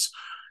end games.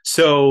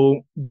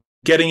 So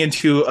getting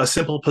into a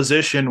simple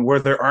position where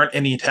there aren't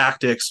any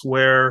tactics,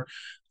 where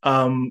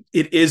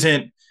it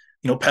isn't,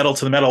 pedal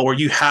to the metal, where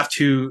you have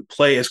to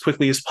play as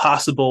quickly as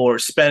possible or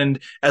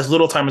spend as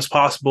little time as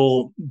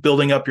possible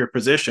building up your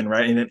position,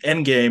 right? In an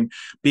end game,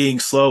 being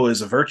slow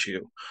is a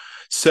virtue.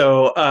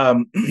 So,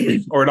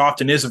 or it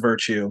often is a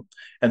virtue.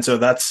 And so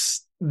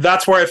that's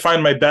where I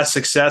find my best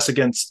success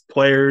against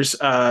players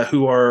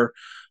who are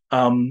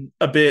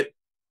a bit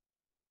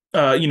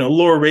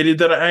lower rated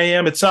than I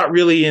am. It's not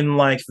really in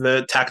like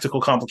the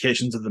tactical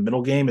complications of the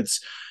middle game.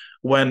 It's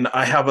when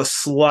I have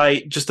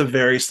just a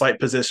very slight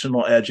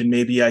positional edge, and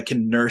maybe I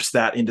can nurse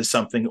that into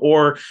something,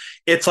 or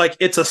it's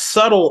a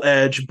subtle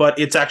edge, but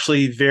it's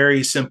actually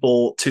very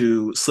simple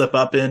to slip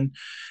up in,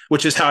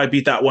 which is how I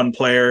beat that one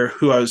player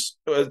who I was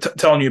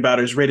telling you about,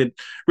 who's rated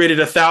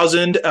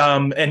 1,000.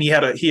 And he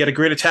had a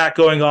great attack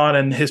going on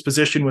and his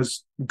position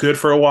was good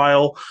for a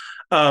while.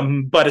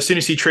 But as soon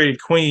as he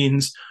traded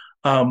queens,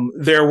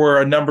 there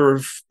were a number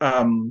of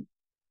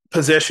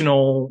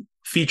positional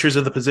features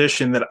of the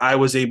position that I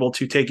was able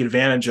to take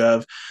advantage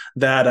of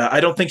that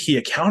I don't think he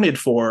accounted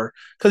for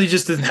because he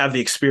just didn't have the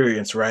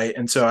experience, right?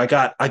 And so I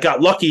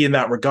got lucky in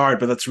that regard,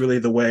 but that's really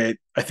the way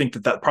I think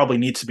that probably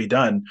needs to be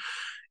done.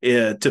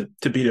 To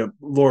beat a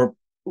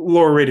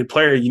lower rated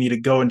player, you need to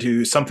go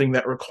into something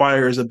that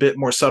requires a bit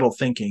more subtle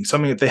thinking,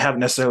 something that they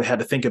haven't necessarily had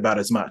to think about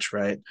as much,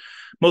 right?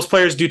 Most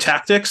players do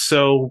tactics,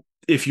 so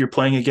if you're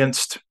playing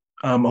against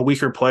a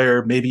weaker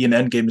player, maybe an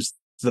endgame is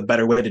the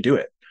better way to do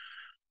it.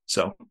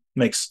 So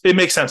it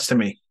makes sense to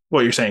me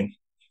what you're saying.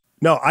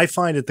 No, I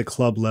find at the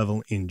club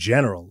level in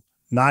general,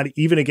 not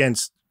even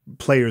against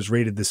players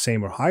rated the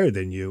same or higher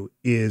than you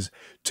is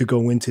to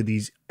go into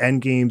these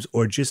end games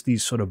or just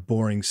these sort of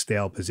boring,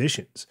 stale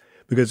positions.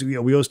 Because we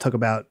always talk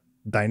about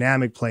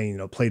dynamic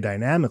playing, play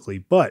dynamically.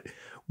 But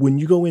when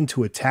you go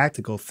into a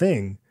tactical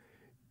thing,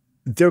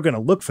 they're going to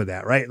look for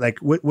that, right? Like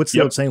what's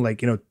the old saying?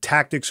 Like,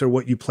 tactics are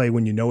what you play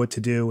when you know what to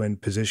do, and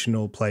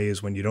positional play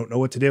is when you don't know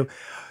what to do.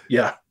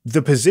 Yeah.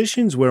 The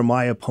positions where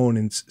my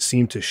opponents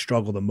seem to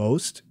struggle the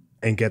most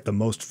and get the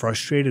most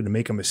frustrated and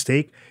make a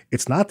mistake,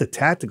 it's not the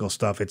tactical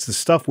stuff. It's the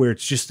stuff where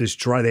it's just this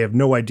dry. They have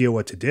no idea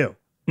what to do.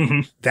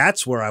 Mm-hmm.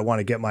 That's where I want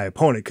to get my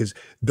opponent, because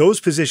those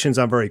positions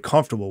I'm very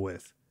comfortable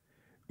with.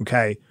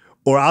 Okay.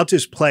 Or I'll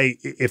just play,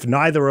 if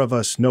neither of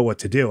us know what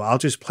to do, I'll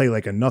just play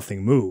like a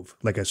nothing move,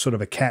 like a sort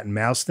of a cat and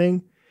mouse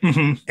thing.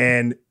 Mm-hmm.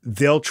 And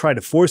they'll try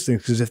to force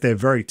things, because if they're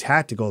very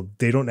tactical,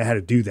 they don't know how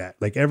to do that.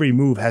 Like every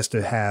move has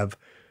to have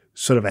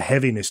sort of a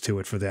heaviness to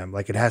it for them.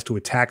 Like it has to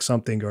attack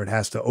something, or it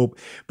has to open.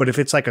 But if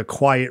it's like a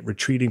quiet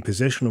retreating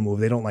positional move,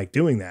 they don't like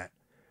doing that.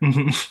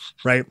 Mm-hmm.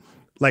 Right?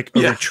 Like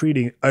a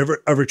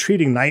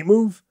retreating knight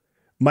move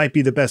might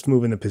be the best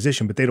move in the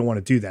position, but they don't want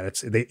to do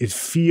that. It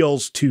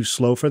feels too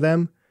slow for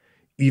them,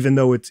 even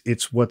though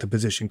it's what the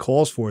position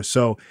calls for.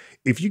 So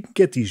if you can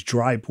get these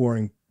dry,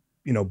 boring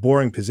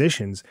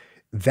positions,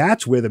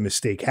 that's where the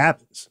mistake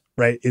happens,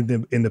 right? In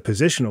the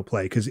positional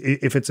play. Because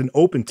if it's an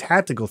open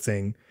tactical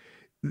thing,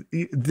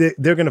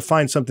 they're going to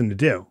find something to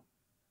do,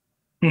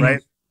 mm-hmm.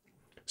 right?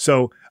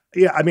 So,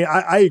 yeah, I mean,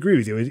 I agree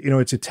with you.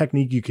 It's a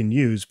technique you can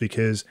use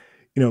because,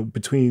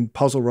 between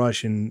Puzzle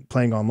Rush and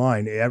playing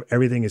online,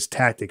 everything is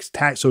tactics.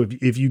 So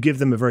if you give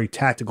them a very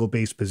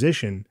tactical-based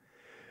position,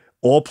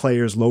 all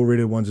players,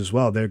 low-rated ones as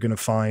well, they're going to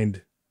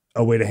find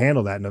a way to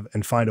handle that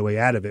and find a way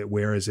out of it.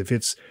 Whereas if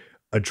it's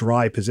a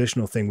dry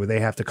positional thing where they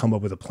have to come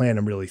up with a plan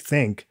and really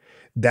think,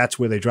 that's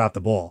where they drop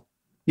the ball.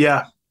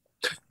 Yeah.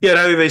 Yeah,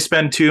 I think they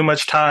spend too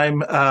much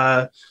time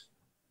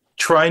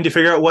trying to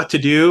figure out what to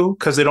do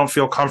because they don't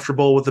feel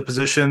comfortable with the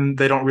position.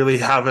 They don't really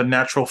have a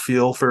natural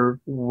feel for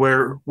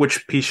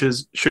which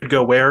pieces should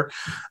go where,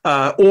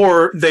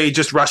 or they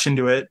just rush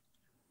into it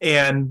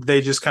and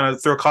they just kind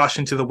of throw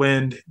caution to the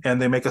wind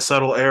and they make a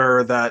subtle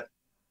error that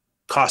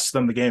costs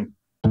them the game.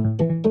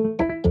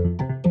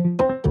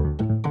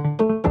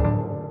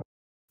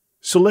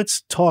 So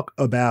let's talk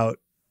about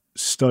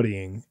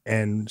studying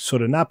and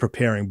sort of not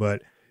preparing,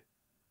 but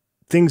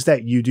things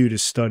that you do to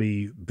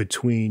study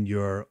between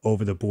your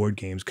over-the-board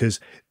games, because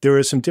there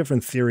are some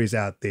different theories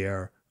out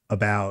there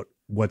about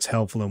what's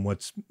helpful and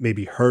what's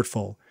maybe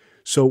hurtful.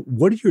 So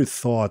what are your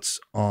thoughts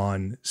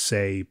on,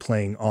 say,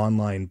 playing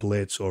online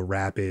blitz or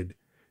rapid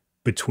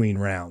between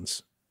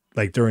rounds,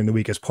 like during the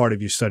week as part of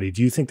your study?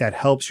 Do you think that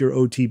helps your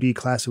OTB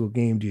classical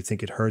game? Do you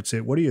think it hurts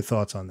it? What are your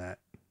thoughts on that?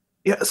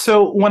 Yeah,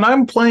 so when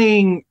I'm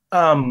playing,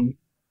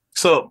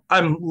 so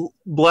I'm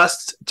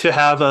blessed to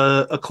have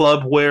a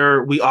club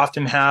where we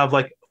often have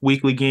like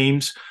weekly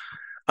games.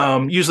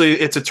 Usually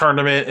it's a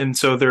tournament, and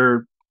so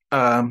they're,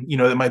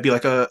 it might be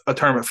like a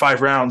tournament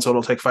 5 rounds, so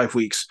it'll take 5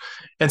 weeks.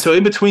 And so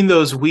in between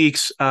those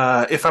weeks,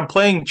 if I'm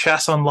playing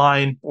chess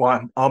online,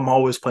 well, I'm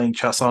always playing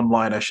chess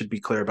online. I should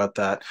be clear about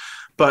that.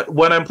 But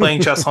when I'm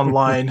playing chess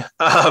online,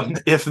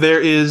 if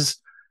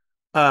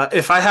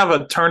I have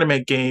a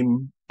tournament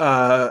game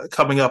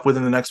coming up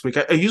within the next week,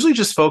 I usually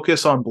just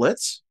focus on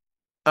blitz.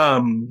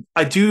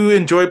 I do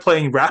enjoy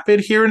playing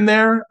rapid here and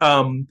there.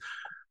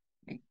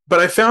 But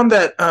I found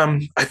that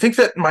I think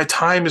that my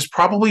time is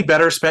probably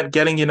better spent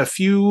getting in a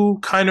few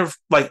kind of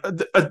like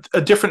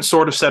a different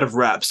sort of set of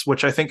reps,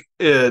 which I think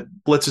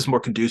blitz is more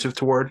conducive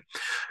toward.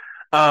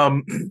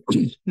 Now,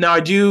 I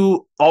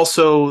do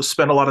also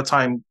spend a lot of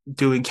time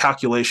doing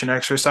calculation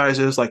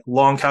exercises, like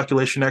long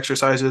calculation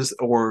exercises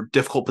or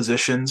difficult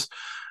positions.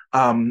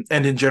 And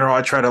in general,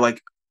 I try to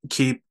like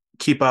keep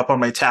up on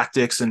my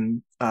tactics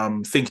and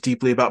think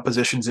deeply about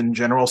positions in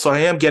general. So I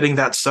am getting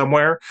that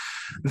somewhere,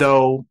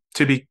 though,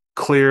 to be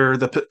clear,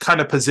 the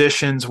kind of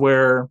positions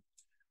where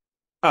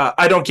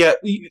I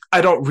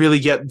don't really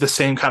get the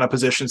same kind of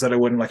positions that I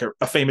would in like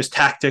a famous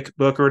tactic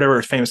book or whatever,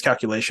 a famous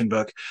calculation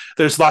book.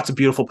 There's lots of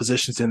beautiful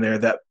positions in there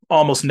that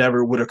almost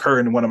never would occur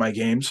in one of my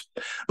games.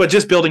 But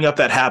just building up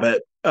that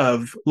habit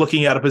of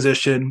looking at a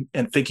position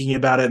and thinking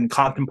about it and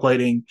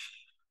contemplating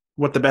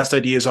what the best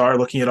ideas are,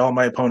 looking at all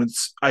my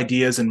opponent's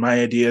ideas and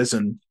my ideas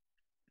and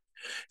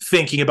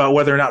thinking about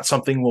whether or not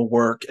something will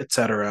work,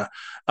 etc.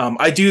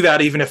 I do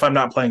that even if I'm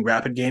not playing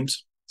rapid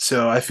games.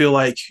 So I feel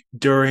like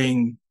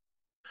during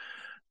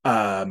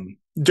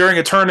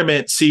a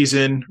tournament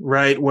season,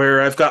 right,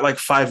 where I've got like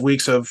 5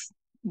 weeks of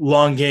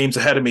long games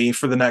ahead of me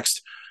for the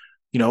next,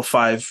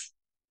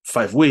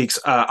 5 weeks,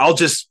 I'll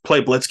just play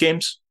blitz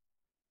games.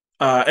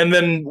 And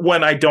then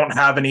when I don't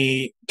have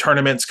any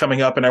tournaments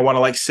coming up and I want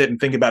to like sit and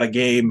think about a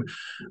game,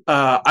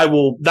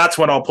 that's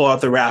when I'll pull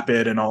out the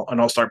rapid and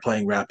I'll start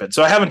playing rapid.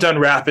 So I haven't done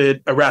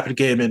a rapid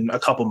game in a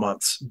couple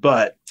months,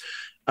 but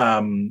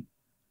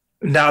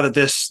now that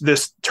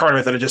this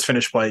tournament that I just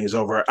finished playing is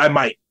over, I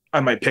might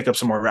pick up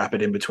some more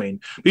rapid in between.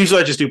 But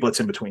usually I just do blitz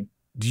in between.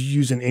 Do you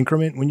use an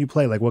increment when you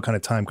play? Like what kind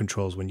of time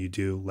controls when you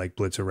do like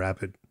blitz or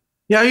rapid?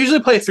 Yeah, I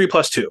usually play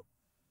 3+2.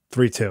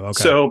 3-2. Okay.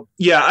 So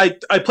yeah,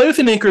 I play with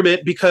an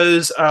increment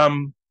because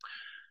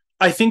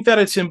I think that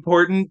it's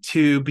important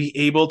to be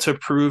able to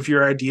prove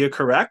your idea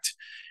correct.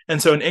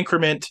 And so an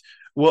increment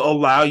will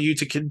allow you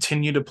to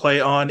continue to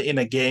play on in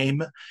a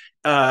game.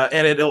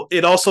 And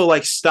it also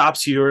like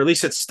stops you, or at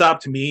least it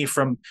stopped me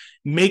from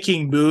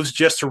making moves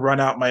just to run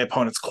out my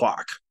opponent's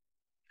clock,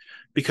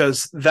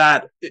 because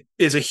that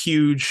is a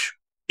huge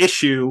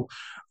issue.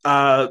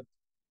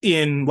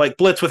 In like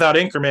blitz without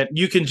increment,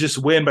 you can just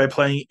win by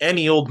playing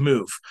any old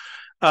move.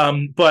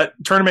 But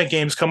tournament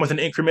games come with an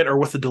increment or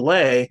with a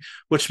delay,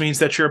 which means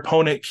that your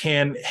opponent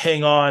can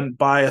hang on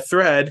by a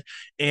thread.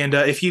 And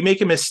if you make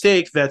a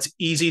mistake that's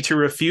easy to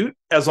refute,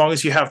 as long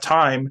as you have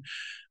time,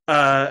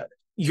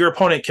 your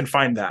opponent can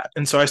find that.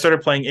 And so I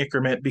started playing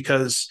increment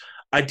because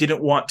I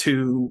didn't want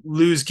to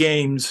lose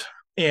games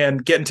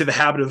and get into the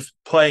habit of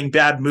playing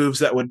bad moves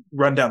that would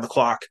run down the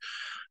clock,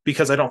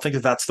 because I don't think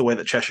that that's the way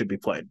that chess should be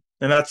played.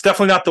 And that's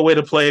definitely not the way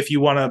to play if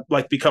you want to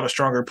like become a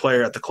stronger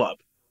player at the club.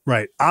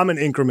 Right. I'm an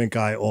increment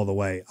guy all the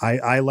way.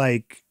 I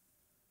like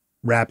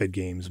rapid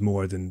games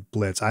more than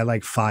blitz. I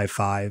like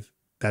 5-5.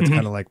 That's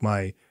kind of like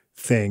my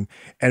thing.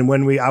 And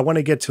when I want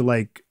to get to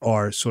like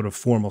our sort of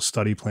formal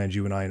study plans,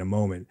 you and I, in a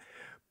moment,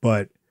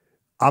 but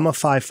I'm a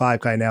 5-5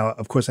 guy now.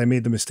 Of course, I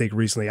made the mistake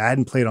recently. I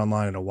hadn't played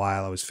online in a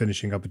while. I was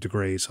finishing up a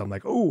degree. So I'm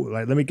like, oh,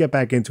 like, let me get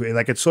back into it.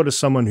 Like, it's sort of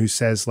someone who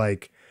says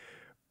like,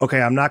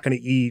 okay, I'm not going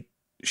to eat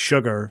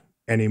sugar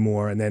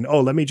anymore. And then,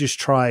 let me just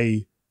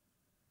try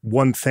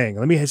one thing.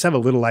 Let me just have a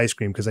little ice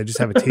cream because I just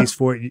have a taste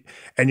for it.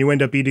 And you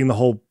end up eating the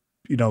whole,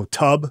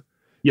 tub,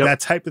 that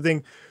type of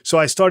thing. So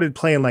I started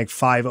playing like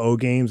 5-0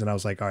 games and I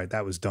was like, all right,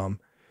 that was dumb.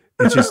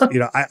 It's just,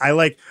 I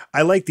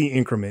like the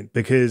increment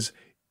because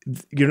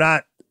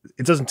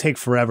it doesn't take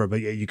forever,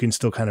 but you can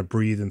still kind of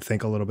breathe and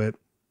think a little bit.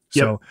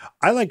 So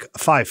I like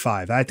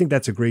 5-5. I think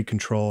that's a great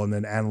control, and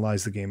then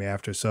analyze the game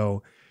after.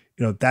 So,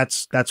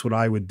 that's what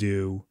I would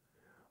do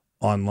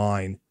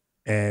online.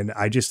 And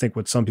I just think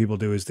what some people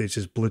do is they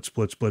just blitz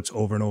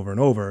over and over and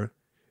over,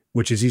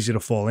 which is easy to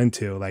fall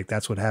into. Like,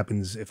 that's what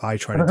happens if I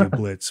try to do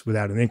blitz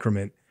without an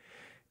increment.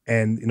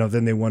 And,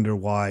 then they wonder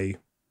why,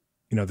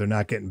 they're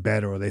not getting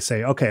better, or they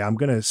say, okay, I'm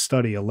going to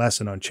study a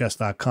lesson on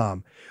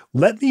chess.com.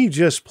 Let me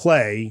just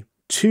play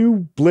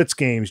 2 blitz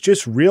games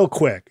just real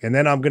quick, and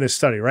then I'm going to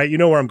study, right? You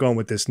know where I'm going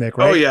with this, Nick,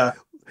 right? Oh, yeah.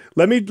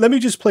 Let me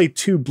just play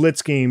 2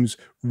 blitz games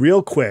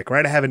real quick,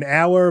 right? I have an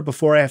hour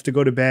before I have to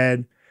go to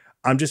bed.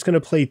 I'm just going to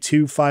play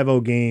 2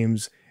 5-0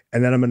 games,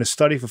 and then I'm going to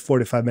study for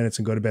 45 minutes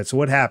and go to bed. So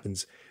what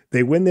happens?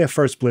 They win their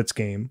first blitz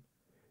game.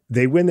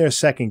 They win their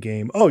second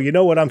game. Oh, you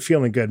know what? I'm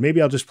feeling good.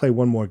 Maybe I'll just play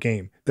one more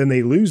game. Then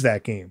they lose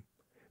that game.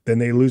 Then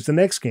they lose the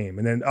next game.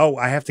 And then,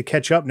 I have to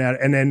catch up now.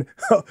 And then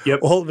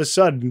all of a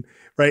sudden,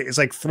 right, it's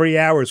like 3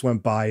 hours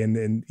went by,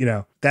 and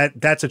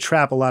that's a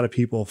trap a lot of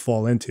people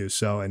fall into.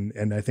 So,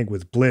 and I think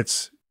with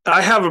blitz,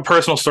 I have a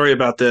personal story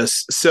about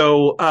this.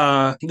 So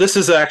this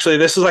is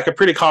like a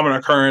pretty common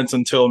occurrence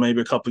until maybe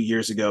a couple of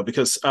years ago,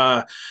 because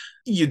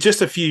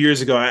just a few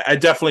years ago, I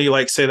definitely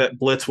like say that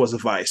blitz was a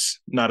vice,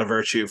 not a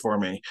virtue for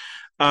me.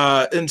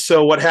 And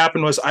so what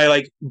happened was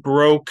I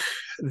broke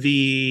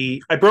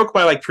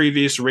my like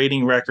previous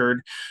rating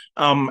record.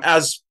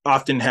 As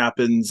often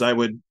happens, I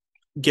would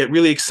get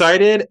really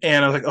excited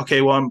and I was like, okay,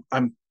 well,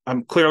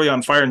 I'm clearly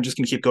on fire and just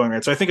gonna keep going,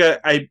 right? So I think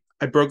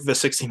I broke the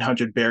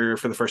 1600 barrier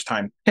for the first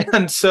time.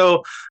 And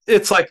so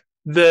it's like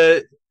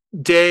the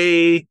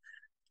day,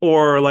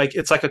 or like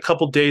it's like a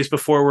couple days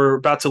before we're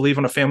about to leave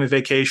on a family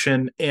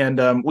vacation,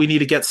 and we need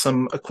to get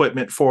some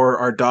equipment for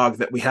our dog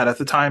that we had at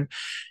the time.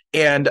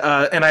 And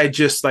I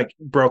just like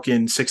broke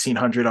in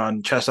 1600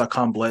 on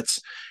chess.com blitz.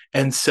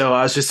 And so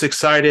I was just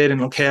excited,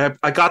 and okay,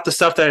 I got the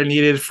stuff that I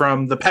needed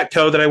from the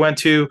Petco that I went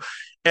to.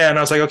 And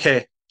I was like,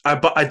 okay,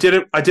 I did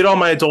it. I did all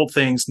my adult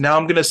things. Now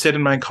I'm going to sit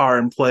in my car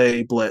and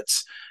play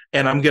blitz.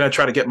 And I'm going to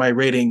try to get my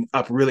rating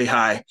up really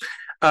high.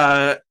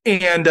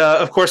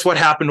 Of course, what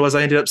happened was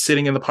I ended up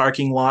sitting in the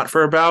parking lot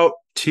for about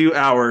 2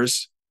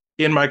 hours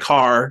in my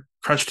car,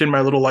 crunched in my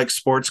little like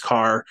sports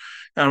car.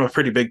 I'm a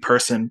pretty big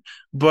person,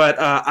 but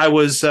I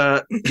was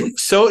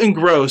so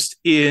engrossed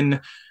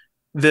in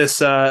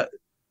this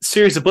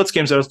series of blitz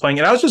games I was playing,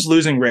 and I was just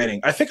losing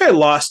rating. I think I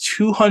lost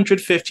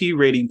 250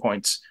 rating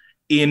points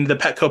in the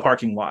Petco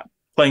parking lot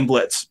playing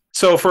blitz.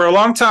 So for a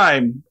long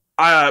time,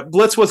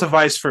 blitz was a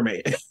vice for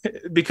me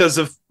because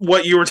of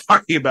what you were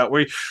talking about,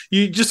 where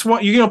you're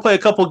going to play a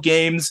couple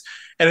games.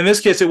 And in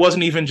this case, it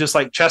wasn't even just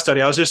like chess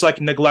study. I was just like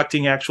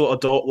neglecting actual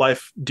adult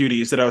life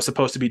duties that I was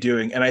supposed to be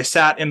doing. And I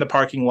sat in the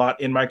parking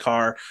lot in my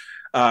car,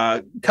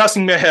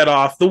 cussing my head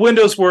off. The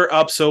windows were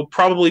up, so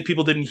probably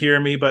people didn't hear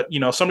me, but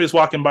somebody was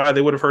walking by,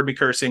 they would have heard me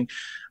cursing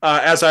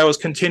as I was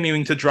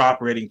continuing to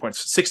drop rating points.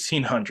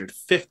 1600,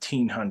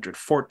 1500,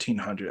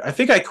 1400. I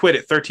think I quit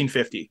at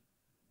 1350.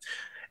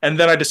 And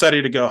then I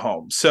decided to go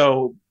home.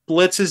 So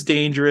blitz is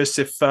dangerous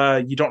if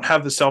you don't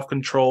have the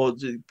self-control.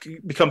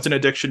 It becomes an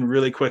addiction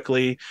really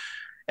quickly.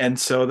 And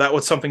so that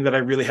was something that I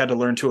really had to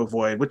learn to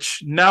avoid,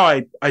 which now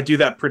I do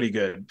that pretty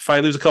good. If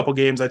I lose a couple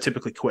games, I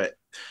typically quit.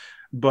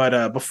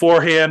 But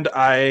beforehand,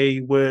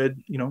 I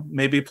would,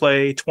 maybe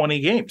play 20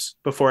 games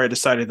before I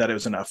decided that it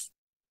was enough.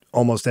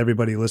 Almost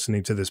everybody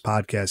listening to this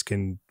podcast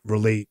can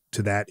relate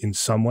to that in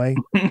some way,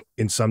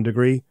 in some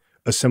degree.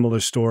 A similar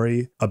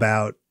story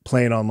about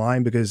playing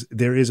online, because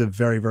there is a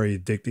very, very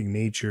addicting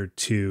nature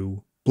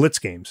to blitz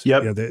games.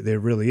 Yep. There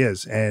really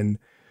is. And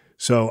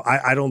so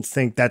I don't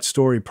think that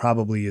story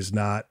probably is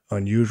not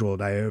unusual.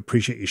 And I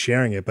appreciate you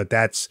sharing it, but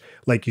that's,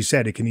 like you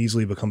said, it can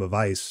easily become a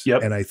vice.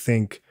 Yep. And I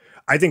think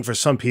for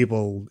some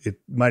people it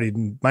might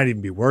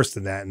even be worse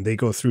than that. And they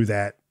go through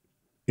that,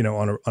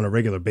 on a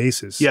regular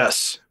basis.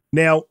 Yes.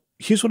 Now,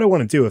 here's what I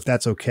want to do, if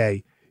that's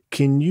okay.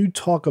 Can you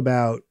talk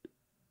about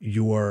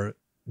your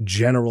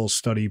general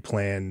study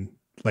plan,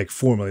 like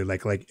formally,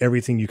 like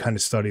everything you kind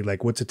of study,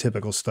 like what's a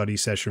typical study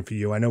session for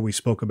you? I know we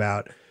spoke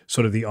about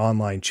sort of the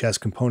online chess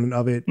component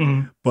of it,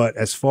 but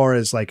as far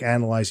as like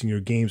analyzing your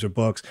games or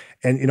books,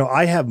 and,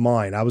 I have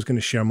mine, I was going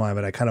to share mine,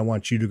 but I kind of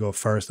want you to go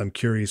first. I'm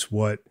curious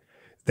what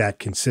that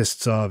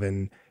consists of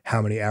and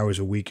how many hours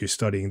a week you're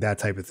studying, that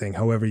type of thing,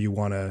 however you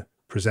want to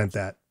present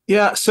that.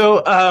 Yeah.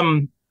 So,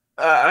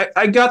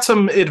 I got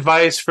some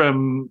advice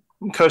from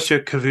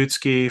Kostya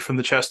Kavutsky from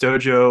the Chess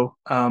Dojo.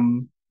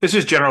 It's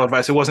just general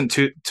advice. It wasn't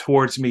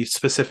towards me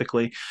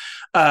specifically,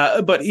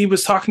 but he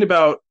was talking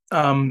about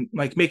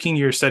like making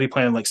your study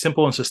plan like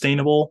simple and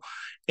sustainable.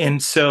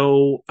 And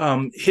so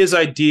his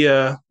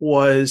idea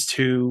was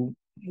to,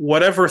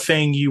 whatever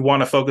thing you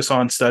want to focus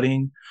on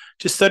studying,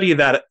 just study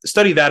that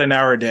an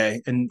hour a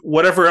day, and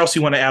whatever else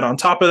you want to add on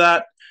top of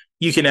that,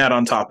 you can add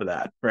on top of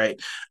that, right?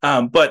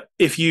 But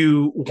if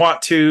you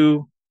want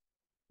to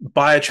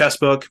buy a chess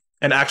book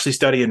and actually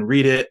study and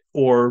read it,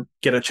 or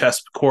get a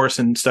chess course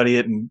and study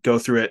it and go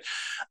through it,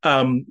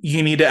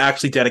 you need to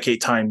actually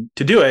dedicate time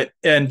to do it.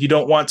 And you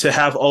don't want to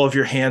have all of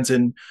your hands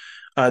in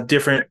a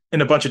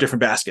bunch of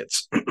different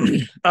baskets.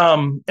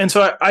 And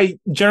so I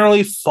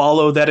generally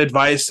follow that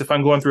advice. If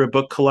I'm going through a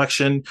book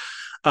collection,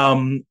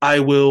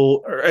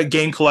 or a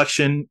game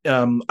collection,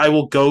 I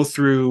will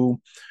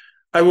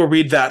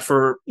read that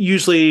for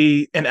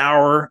usually an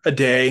hour a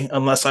day,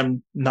 unless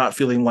I'm not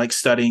feeling like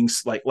studying,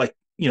 like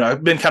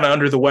I've been kind of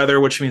under the weather,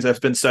 which means I've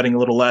been studying a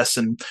little less.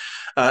 And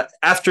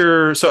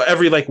so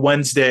every like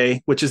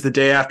Wednesday, which is the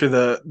day after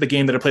the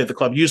game that I play at the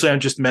club, usually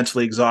I'm just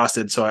mentally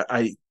exhausted. So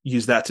I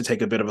use that to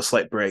take a bit of a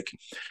slight break.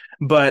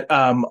 But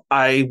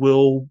I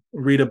will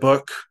read a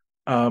book.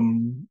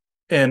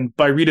 And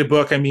by read a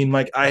book, I mean,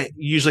 like, I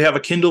usually have a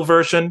Kindle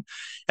version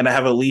and I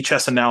have a Lee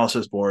chess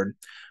analysis board,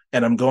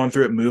 and I'm going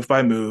through it move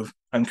by move.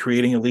 I'm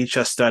creating a Lee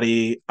chess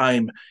study.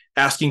 I'm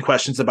asking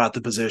questions about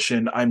the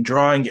position. I'm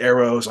drawing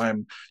arrows.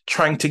 I'm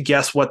trying to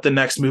guess what the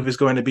next move is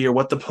going to be or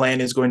what the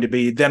plan is going to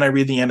be. Then I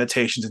read the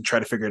annotations and try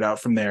to figure it out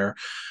from there.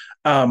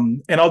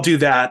 And I'll do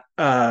that,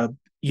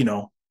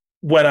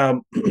 when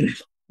I'm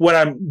when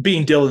I'm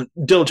being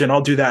diligent, I'll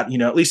do that,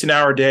 at least an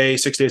hour a day,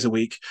 6 days a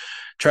week,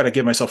 try to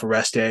give myself a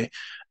rest day.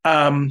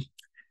 And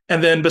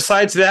then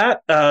besides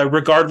that,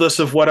 regardless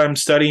of what I'm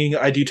studying,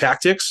 I do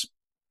tactics.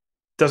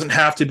 Doesn't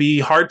have to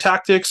be hard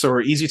tactics or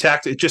easy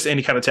tactics, just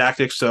any kind of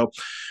tactics. So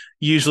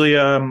usually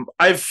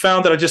I've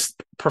found that I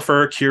just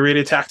prefer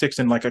curated tactics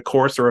in like a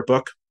course or a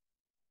book,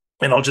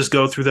 and I'll just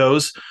go through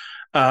those.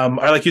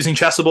 I like using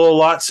Chessable a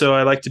lot, so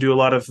I like to do a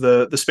lot of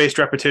the spaced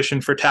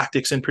repetition for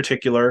tactics in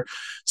particular.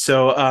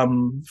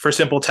 So for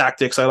simple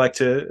tactics, I like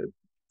to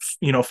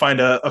find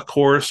a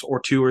course or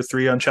 2 or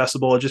 3 on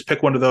Chessable, and just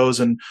pick one of those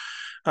and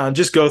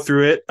just go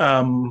through it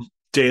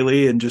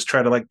daily and just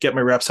try to like get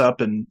my reps up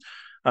and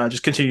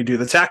just continue to do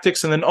the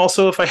tactics. And then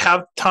also, if I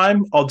have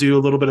time, I'll do a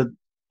little bit of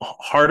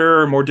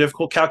harder or more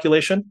difficult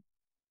calculation.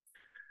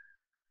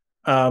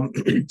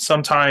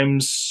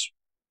 Sometimes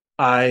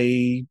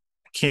I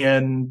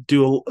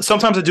do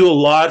a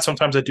lot,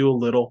 sometimes I do a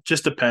little,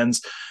 just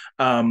depends.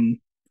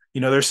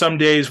 There's some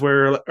days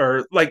where,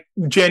 or like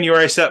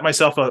January, I set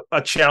myself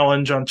a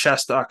challenge on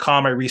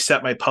chess.com. I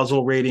reset my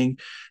puzzle rating.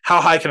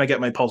 How high can I get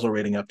my puzzle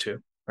rating up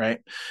to?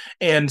 Right.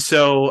 And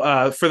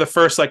so for the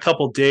first like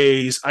couple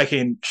days, I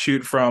can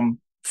shoot from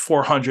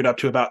 400 up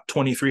to about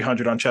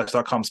 2,300 on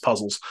chess.com's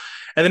puzzles.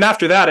 And then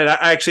after that,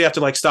 I actually have to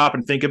like stop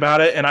and think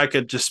about it. And I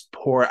could just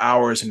pour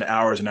hours and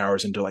hours and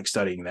hours into like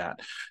studying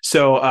that.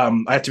 So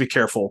I have to be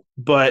careful.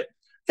 But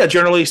yeah,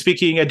 generally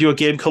speaking, I do a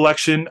game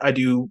collection. I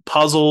do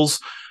puzzles.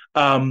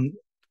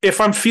 If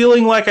I'm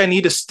feeling like I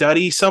need to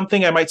study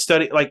something, I might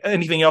study, like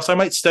anything else, I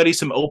might study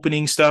some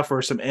opening stuff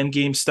or some end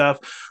game stuff.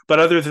 But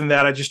other than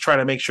that, I just try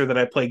to make sure that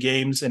I play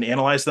games and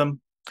analyze them.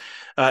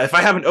 If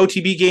I have an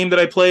OTB game that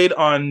I played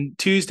on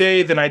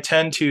Tuesday, then I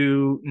tend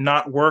to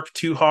not work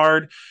too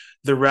hard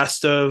the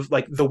rest of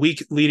like the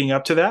week leading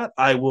up to that.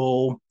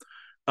 I'll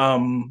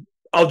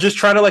just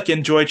try to like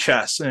enjoy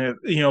chess and,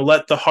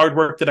 let the hard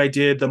work that I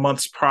did the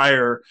months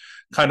prior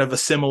kind of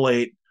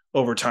assimilate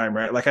over time,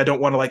 right? Like I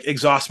don't want to like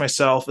exhaust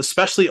myself,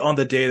 especially on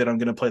the day that I'm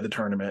going to play the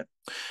tournament.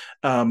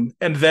 And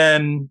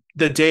then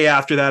the day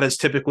after that is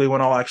typically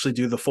when I'll actually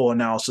do the full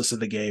analysis of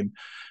the game.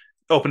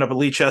 Open up a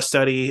Lee chess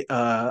study.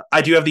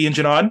 I do have the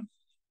engine on.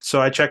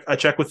 So I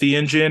check with the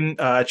engine,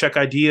 I check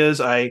ideas.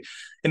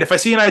 And if I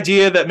see an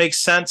idea that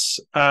makes sense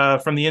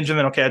from the engine,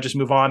 then okay, I just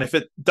move on. If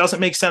it doesn't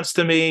make sense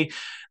to me,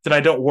 then I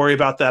don't worry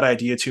about that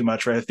idea too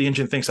much, right? If the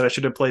engine thinks that I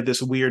should have played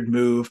this weird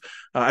move,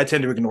 I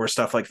tend to ignore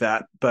stuff like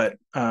that. But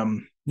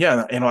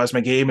yeah, analyze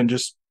my game and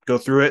just go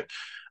through it.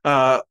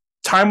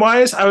 Time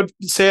wise, I would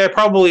say I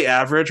probably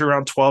average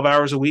around 12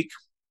 hours a week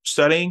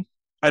studying.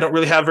 I don't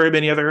really have very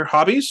many other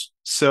hobbies.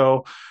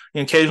 So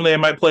occasionally I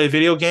might play a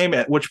video game,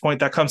 at which point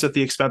that comes at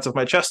the expense of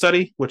my chess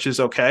study, which is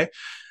okay.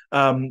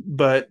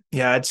 But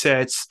yeah, I'd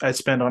say I'd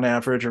spend on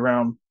average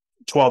around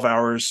 12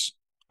 hours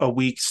a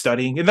week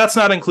studying. And that's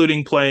not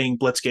including playing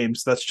blitz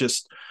games. That's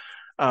just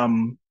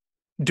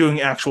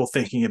doing actual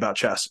thinking about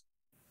chess.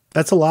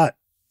 That's a lot.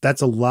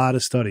 That's a lot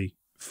of study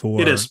for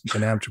It is.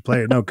 an amateur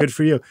player. No, good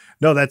for you.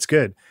 No, that's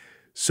good.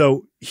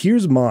 So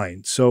here's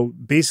mine. So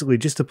basically,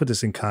 just to put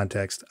this in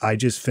context, I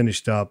just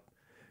finished up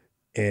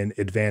an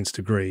advanced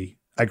degree.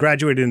 I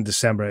graduated in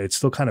December. It's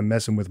still kind of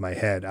messing with my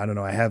head. I don't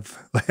know. I have,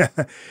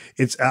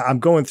 I'm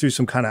going through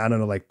some kind of, I don't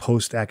know, like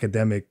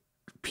post-academic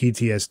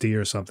PTSD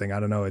or something.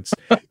 I don't know. It's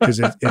because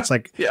it's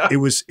like, Yeah. it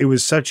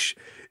was such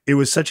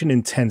an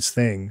intense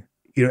thing,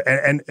 you know,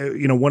 and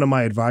you know, one of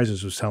my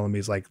advisors was telling me,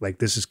 is like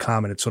this is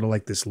common. It's sort of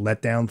like this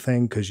letdown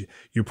thing, because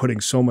you're putting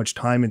so much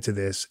time into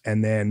this,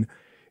 and then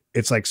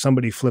it's like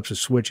somebody flips a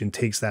switch and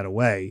takes that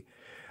away.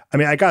 I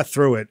mean, I got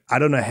through it. I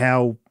don't know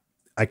how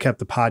I kept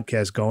the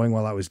podcast going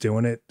while I was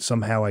doing it.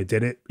 Somehow I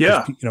did it.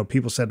 Yeah. You know,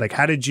 people said like,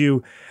 how did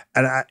you,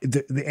 and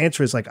the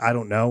answer is like, I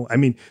don't know. I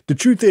mean, the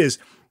truth is,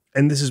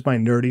 and this is my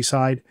nerdy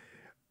side,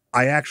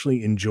 I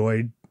actually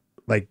enjoyed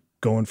like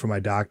going for my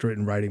doctorate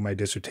and writing my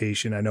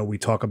dissertation. I know we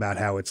talk about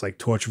how it's like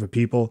torture for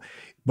people,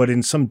 but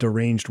in some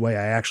deranged way,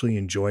 I actually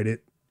enjoyed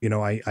it. You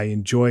know, I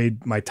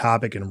enjoyed my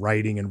topic and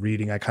writing and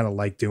reading. I kind of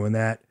like doing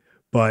that.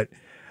 But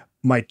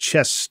my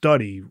chess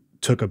study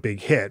took a big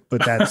hit,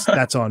 but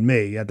that's on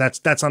me. Yeah,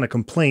 that's on a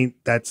complaint.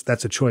 That's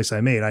a choice I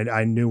made.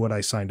 I knew what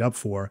I signed up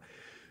for.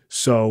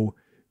 So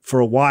for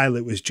a while,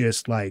 it was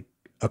just like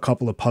a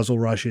couple of puzzle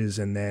rushes,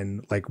 and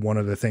then like one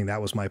other thing.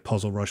 That was my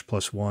puzzle rush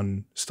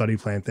 +1 study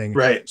plan thing.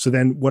 Right. So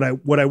then what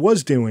I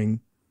was doing,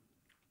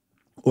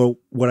 or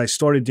what I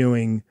started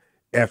doing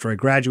after I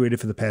graduated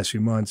for the past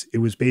few months, it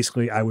was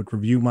basically I would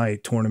review my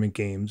tournament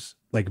games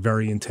like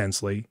very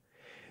intensely.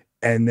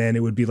 And then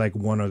it would be like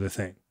one other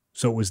thing.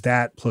 So it was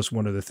that plus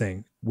one other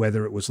thing,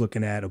 whether it was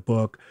looking at a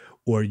book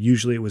or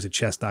usually it was a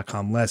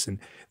chess.com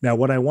lesson. Now,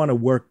 what I want to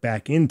work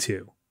back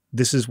into,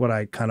 this is what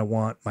I kind of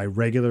want my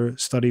regular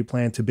study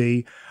plan to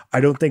be.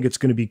 I don't think it's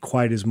going to be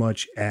quite as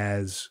much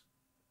as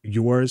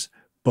yours,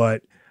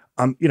 but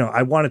you know,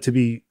 I want it to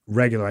be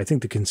regular. I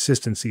think the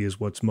consistency is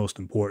what's most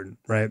important,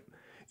 right?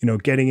 You know,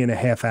 getting in a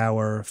half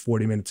hour,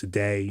 40 minutes a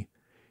day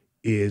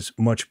is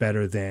much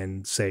better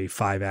than say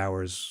 5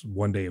 hours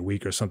one day a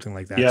week or something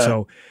like that. Yeah.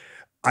 So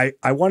I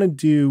want to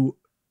do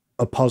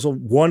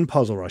one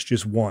puzzle rush,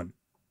 just one,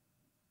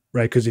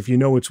 right? Because if you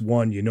know it's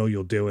one, you know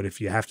you'll do it.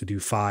 If you have to do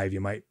 5, you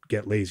might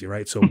get lazy,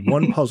 right? So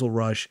one puzzle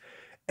rush,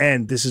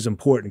 and this is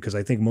important because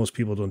I think most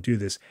people don't do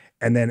this,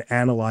 and then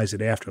analyze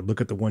it after.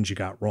 Look at the ones you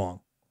got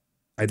wrong.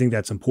 I think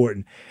that's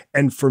important.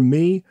 And for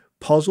me,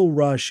 puzzle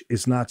rush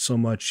is not so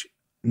much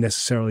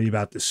necessarily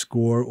about the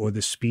score or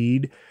the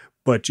speed,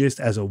 but just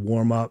as a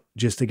warm up,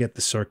 just to get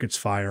the circuits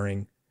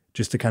firing,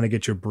 just to kind of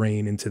get your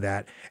brain into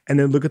that. And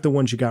then look at the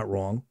ones you got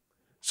wrong.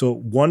 So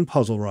one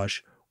puzzle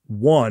rush,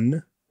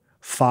 one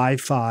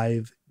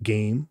 5-5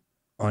 game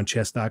on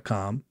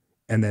chess.com,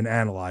 and then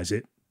analyze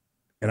it.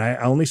 And I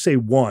only say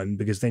one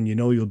because then you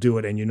know you'll do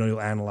it and you know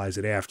you'll analyze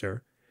it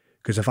after.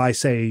 Because if I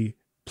say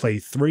play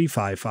 3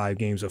 5-5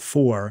 games of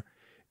 4,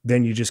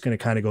 then you're just going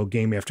to kind of go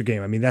game after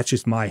game. I mean, that's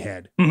just my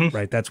head,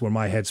 right? That's where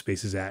my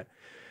headspace is at.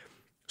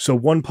 So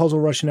one puzzle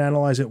rush and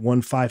analyze it,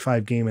 one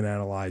 5-5 game and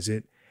analyze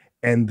it.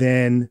 And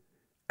then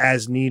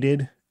as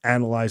needed,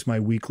 analyze my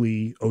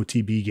weekly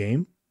OTB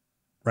game,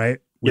 right?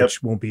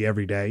 Which won't be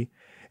every day.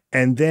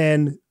 And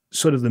then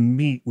sort of the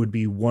meat would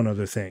be one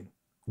other thing,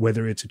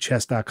 whether it's a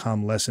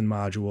chess.com lesson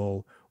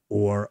module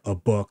or a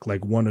book,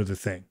 like one other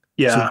thing.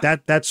 Yeah. So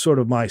that's sort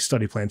of my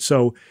study plan.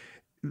 So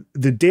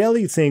the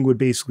daily thing would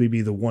basically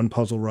be the one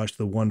puzzle rush,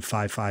 the one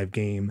 5-5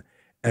 game,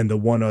 and the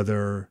one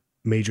other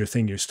major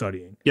thing you're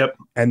studying. Yep.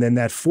 And then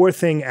that fourth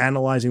thing,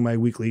 analyzing my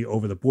weekly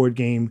over the board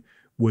game,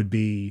 would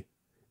be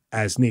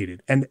as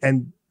needed.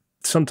 And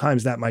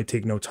sometimes that might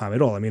take no time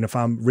at all. I mean, if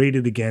I'm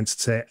rated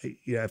against, say,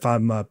 if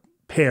I'm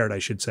paired, I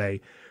should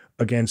say,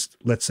 against,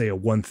 let's say, a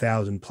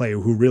 1,000 player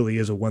who really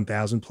is a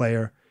 1,000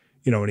 player,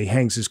 you know, and he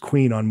hangs his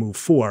queen on move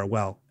 4,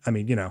 well, I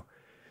mean, you know,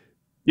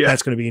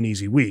 that's going to be an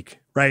easy week,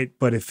 right?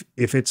 But if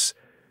it's,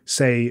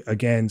 say,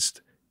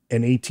 against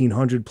an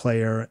 1,800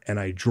 player and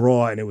I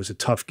draw and it was a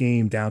tough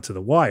game down to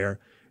the wire,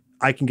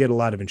 I can get a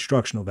lot of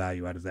instructional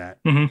value out of that.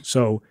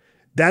 So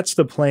that's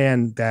the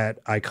plan that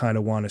I kind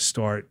of want to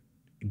start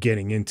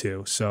getting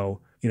into. So,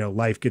 you know,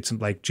 life gets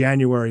like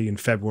January and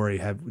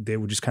February they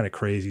were just kind of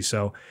crazy.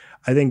 So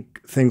I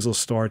think things will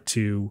start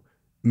to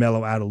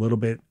mellow out a little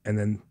bit. And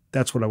then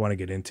that's what I want to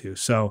get into.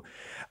 So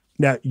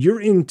now you're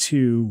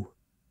into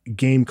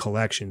game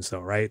collections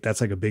though, right?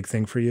 That's like a big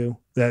thing for you.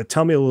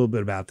 Tell me a little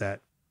bit about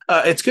that.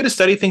 It's good to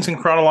study things in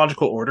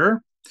chronological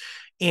order.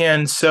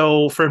 And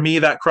so for me,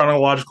 that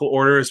chronological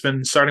order has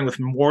been starting with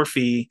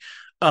Morphe,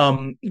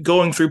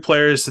 going through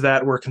players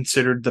that were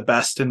considered the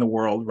best in the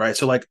world, right?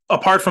 So like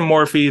apart from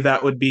Morphe,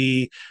 that would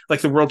be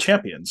like the world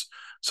champions.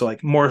 So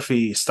like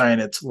Morphe,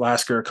 Steinitz,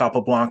 Lasker,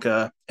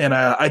 Capablanca. And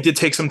I did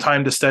take some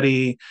time to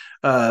study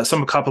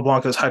some of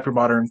Capablanca's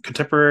hypermodern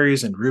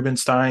contemporaries and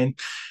Rubinstein.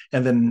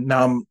 And then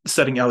now I'm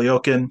studying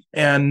Aliokin.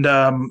 And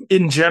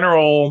in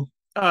general,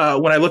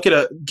 when I look at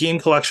a game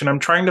collection, I'm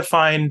trying to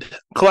find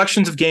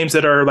collections of games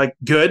that are like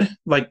good,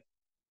 like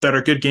that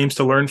are good games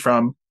to learn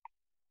from.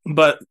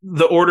 But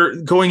the order,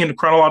 going into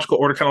chronological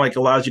order, kind of like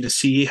allows you to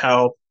see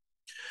how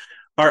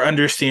our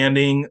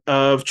understanding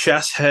of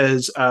chess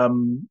has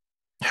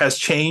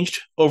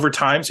changed over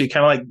time. So you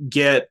kind of like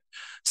get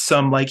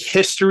some like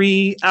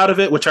history out of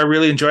it, which I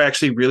really enjoy. I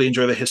actually really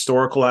enjoy the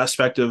historical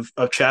aspect of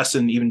chess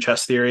and even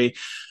chess theory.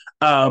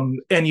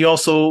 And you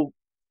also,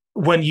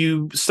 when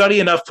you study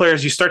enough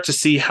players, you start to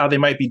see how they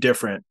might be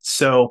different.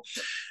 So,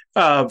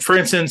 for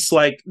instance,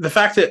 like the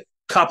fact that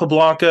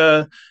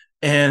Capablanca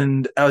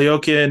and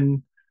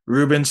Aliokin,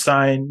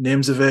 Rubinstein,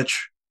 Nimzovich,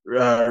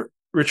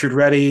 Richard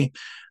Reddy,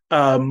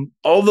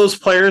 all those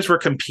players were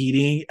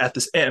competing at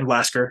this, and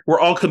Lasker were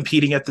all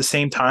competing at the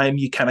same time.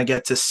 You kind of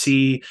get to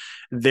see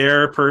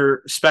their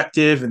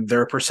perspective and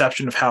their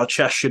perception of how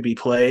chess should be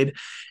played.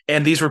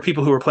 And these were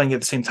people who were playing at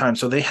the same time.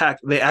 So they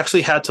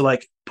actually had to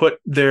like put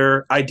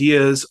their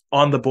ideas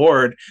on the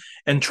board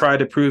and try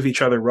to prove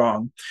each other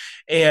wrong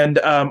and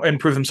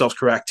prove themselves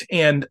correct.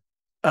 And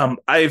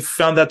I've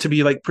found that to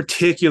be like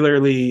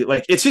particularly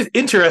like, it's just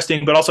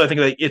interesting, but also I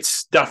think like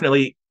it's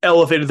definitely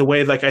elevated the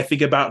way like I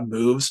think about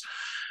moves.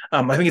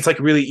 I think it's like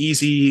really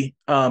easy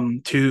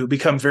to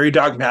become very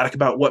dogmatic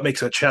about what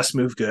makes a chess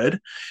move good.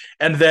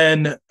 And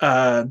then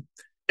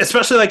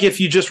especially like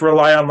if you just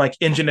rely on like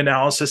engine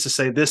analysis to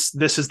say this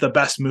is the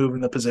best move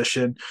in the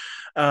position.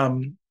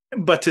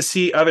 But to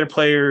see other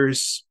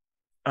players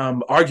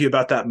argue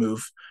about that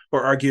move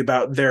or argue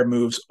about their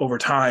moves over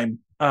time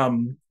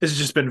has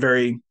just been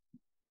very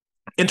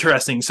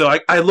interesting. So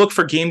I look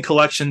for game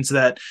collections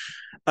that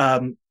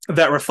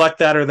reflect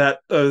that, or that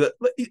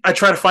I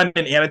try to find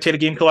an annotated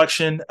game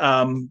collection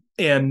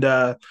and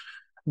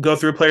go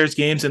through players'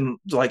 games and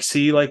like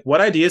see like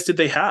what ideas did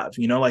they have,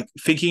 you know, like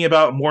thinking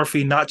about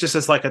Morphe not just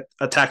as like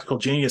a tactical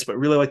genius, but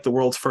really like the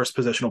world's first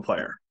positional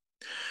player,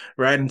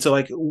 right? And so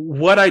like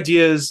what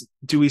ideas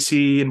do we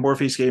see in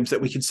Morphe's games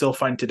that we can still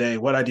find today?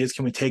 What ideas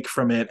can we take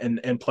from it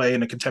and play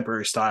in a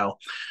contemporary style?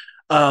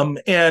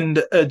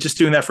 And just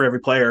doing that for every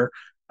player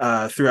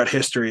throughout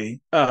history.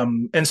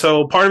 And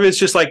so part of it's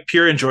just like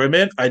pure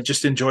enjoyment. I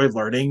just enjoy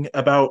learning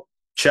about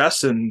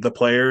chess and the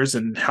players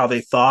and how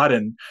they thought.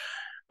 And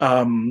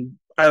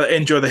I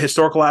enjoy the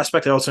historical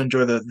aspect. I also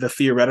enjoy the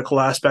theoretical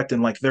aspect.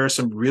 And like there are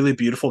some really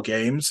beautiful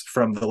games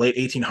from the late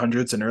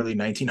 1800s and early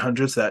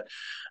 1900s that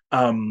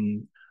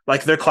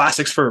like they're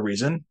classics for a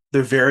reason.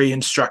 They're very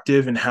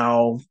instructive in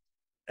how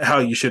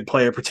you should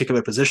play a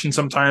particular position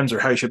sometimes, or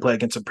how you should play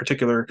against a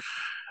particular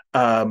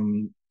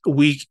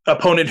weak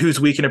opponent who's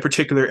weak in a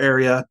particular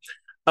area.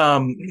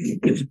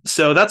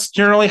 So that's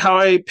generally how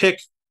I pick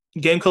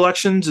game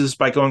collections, is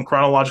by going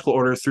chronological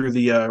order through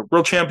the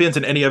world champions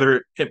and any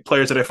other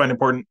players that I find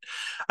important.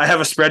 I have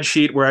a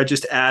spreadsheet where I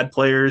just add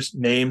players'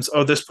 names.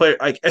 Oh, this player,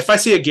 like if I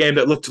see a game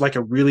that looked like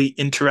a really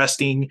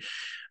interesting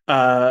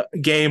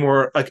game,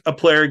 or like a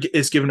player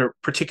is given a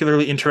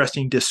particularly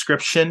interesting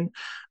description,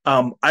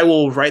 I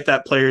will write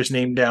that player's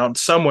name down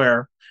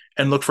somewhere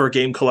and look for a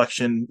game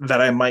collection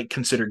that I might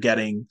consider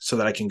getting so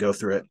that I can go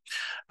through it.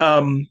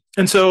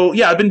 And so,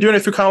 yeah, I've been doing it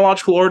through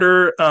chronological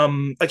order.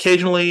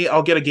 Occasionally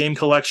I'll get a game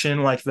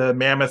collection like the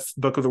Mammoth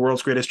Book of the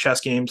World's Greatest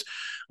Chess Games,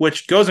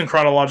 which goes in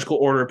chronological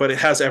order, but it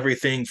has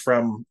everything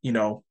from, you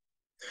know,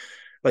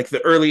 like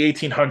the early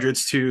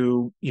 1800s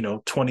to, you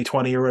know,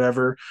 2020 or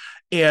whatever.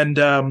 And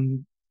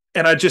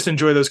I just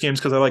enjoy those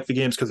games because I like the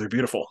games because they're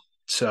beautiful.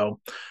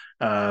 So,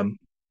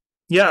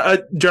 yeah,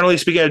 generally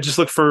speaking, I just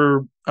look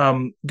for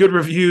good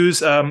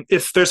reviews.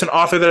 If there's an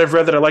author that I've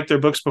read that I like their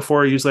books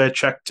before, usually I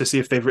check to see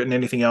if they've written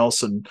anything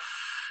else and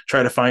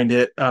try to find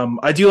it.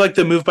 I do like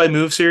the Move by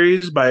Move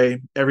series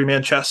by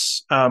Everyman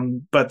Chess,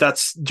 but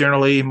that's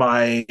generally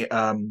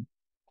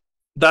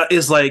that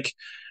is like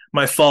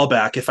my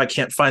fallback if I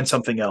can't find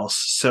something else.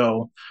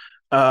 So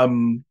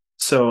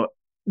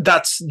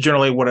that's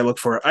generally what I look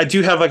for. I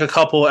do have like a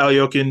couple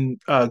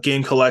Aliokin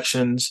game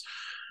collections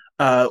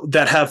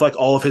that have like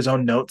all of his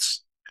own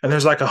notes, and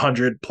there's like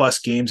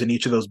 100+ games in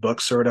each of those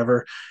books or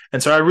whatever.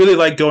 And so I really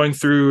like going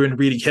through and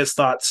reading his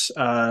thoughts.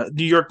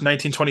 New York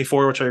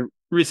 1924, which I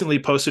recently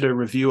posted a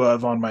review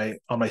of on my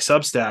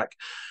Substack.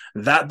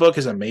 That book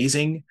is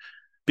amazing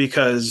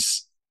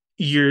because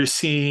you're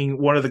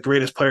seeing one of the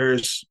greatest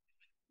players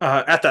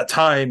at that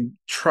time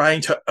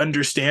trying to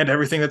understand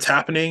everything that's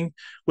happening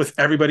with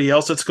everybody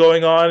else that's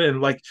going on,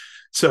 and like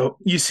So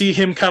you see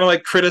him kind of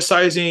like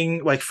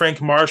criticizing like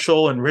Frank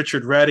Marshall and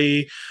Richard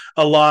Reddy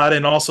a lot,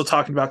 and also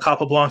talking about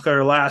Capablanca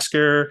or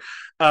Lasker.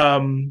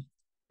 Um,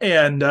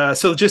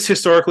 so just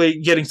historically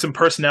getting some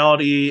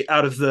personality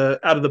out of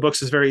the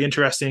books is very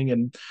interesting.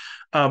 And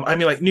I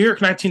mean, like New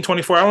York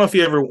 1924. I don't know if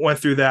you ever went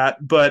through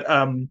that, but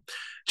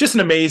just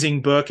an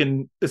amazing book.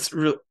 And it's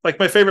like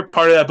my favorite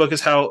part of that book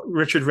is how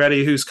Richard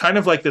Reddy, who's kind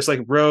of like this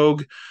like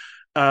rogue,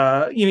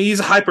 he's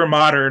hyper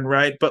modern,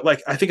 right? But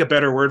like I think a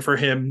better word for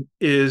him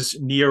is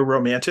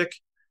neo-romantic.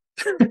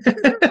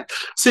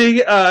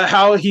 Seeing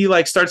how he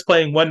like starts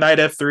playing one knight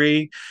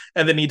f3,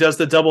 and then he does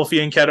the double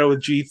fianchetto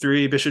with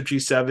g3, bishop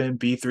g7,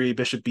 b3,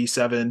 bishop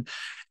b7,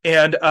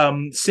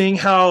 and seeing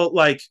how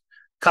like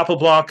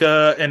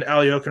Capablanca and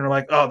Aliokin are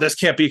like, oh, this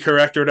can't be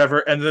correct or whatever,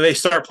 and then they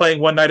start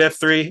playing one knight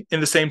f3 in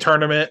the same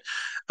tournament.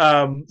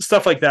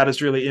 Stuff like that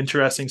is really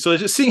interesting. So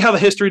just seeing how the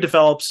history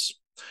develops.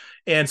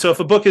 And so if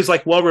a book is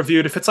like well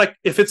reviewed, if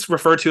it's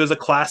referred to as a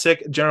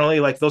classic, generally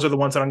like those are the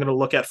ones that I'm going to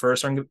look at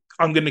first. I'm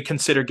going to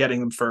consider getting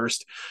them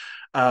first,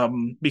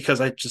 because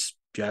I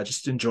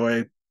just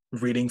enjoy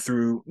reading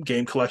through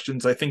game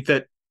collections. I think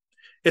that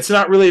it's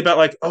not really about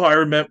like, oh, I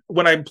remember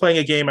when I'm playing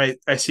a game,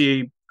 I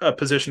see a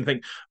position,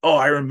 think, oh,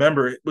 I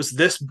remember it was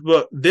this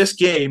book, this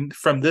game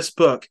from this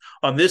book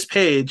on this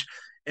page,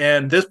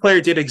 and this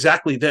player did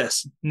exactly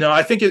this. No,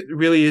 I think it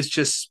really is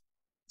just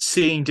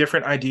seeing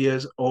different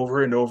ideas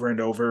over and over and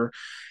over,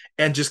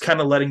 and just kind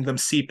of letting them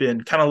seep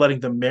in, kind of letting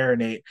them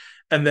marinate.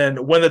 And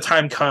then when the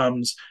time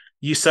comes,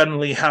 you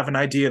suddenly have an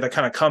idea that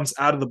kind of comes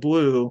out of the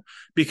blue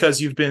because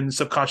you've been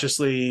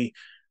subconsciously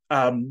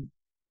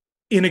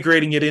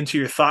integrating it into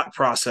your thought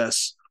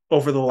process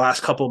over the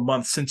last couple of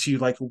months since you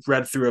like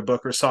read through a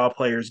book or saw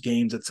players'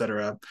 games,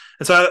 etc.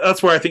 And so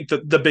that's where I think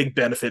the big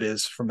benefit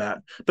is from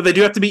that. But they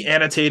do have to be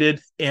annotated,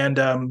 and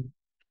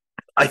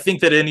I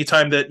think that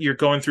anytime that you're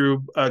going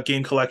through a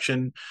game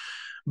collection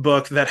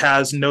book that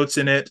has notes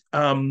in it,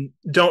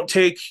 don't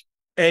take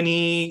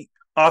any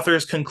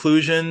author's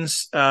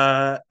conclusions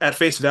at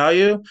face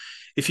value.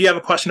 If you have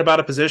a question about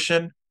a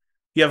position,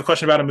 you have a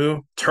question about a move,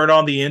 turn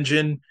on the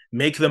engine,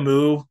 make the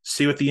move,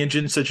 see what the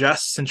engine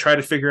suggests, and try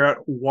to figure out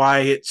why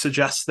it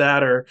suggests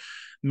that, or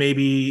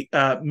maybe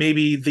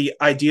the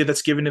idea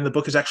that's given in the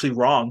book is actually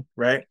wrong,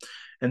 right?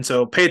 And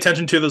so pay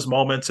attention to those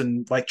moments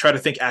and like try to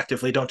think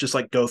actively. Don't just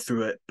like go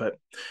through it. But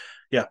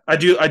yeah, I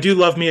do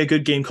love me a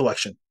good game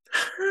collection.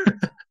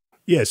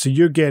 Yeah, so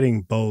you're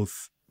getting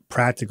both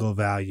practical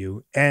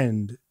value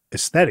and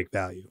aesthetic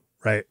value,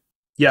 right?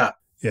 Yeah.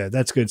 Yeah,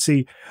 that's good.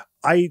 See,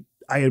 I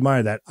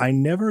admire that. I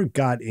never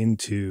got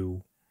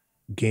into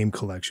game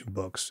collection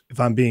books, if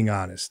I'm being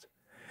honest.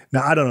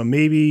 Now, I don't know,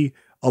 maybe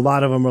a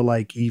lot of them are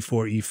like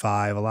E4,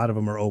 E5. A lot of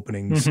them are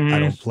openings I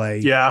don't play.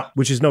 Yeah.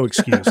 Which is no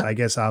excuse. I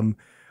guess I'm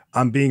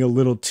being a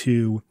little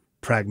too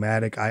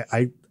pragmatic.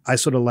 I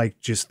sort of like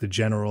just the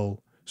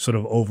general sort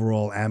of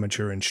overall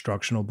amateur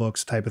instructional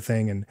books type of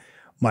thing. And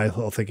my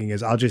whole thinking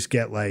is I'll just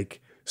get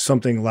like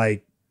something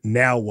like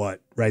Now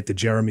What, right? The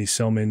Jeremy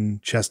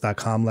Silman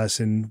chess.com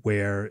lesson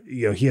where,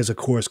 he has a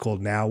course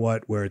called Now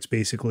What, where it's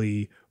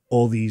basically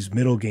all these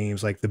middle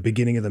games, like the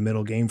beginning of the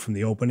middle game from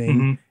the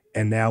opening.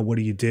 And now what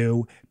do you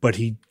do? But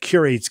he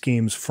curates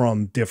games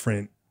from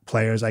different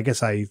players. I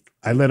guess I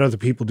let other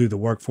people do the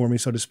work for me,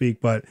 so to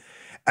speak. But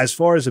as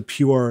far as a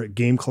pure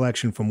game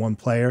collection from one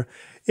player,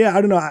 yeah,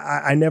 I don't know.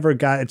 I never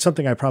got, it's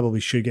something I probably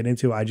should get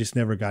into. I just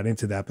never got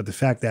into that. But the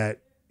fact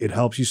that it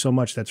helps you so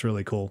much, that's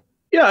really cool.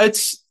 Yeah,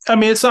 it's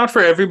not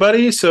for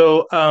everybody.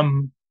 So I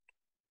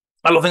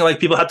don't think like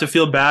people have to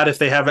feel bad if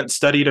they haven't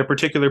studied a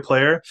particular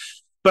player.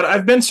 But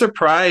I've been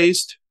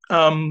surprised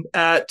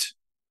at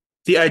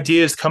the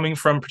ideas coming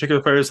from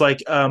particular players.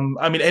 Like,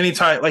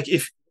 anytime, like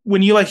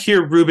when you like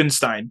hear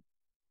Rubinstein,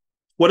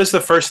 what is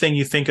the first thing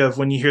you think of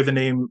when you hear the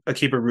name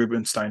Akiba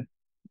Rubinstein?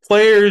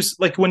 Players,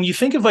 like when you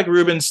think of like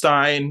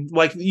Rubinstein,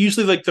 like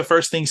usually like the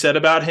first thing said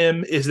about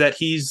him is that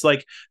he's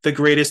like the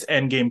greatest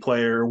endgame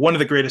player, one of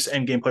the greatest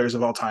endgame players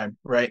of all time,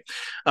 right?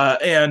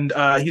 And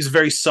he's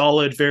very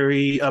solid,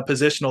 very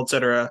positional,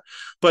 etc.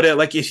 But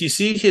like if you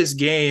see his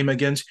game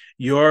against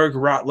Jörg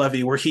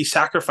Rottlevi, where he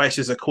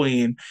sacrifices a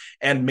queen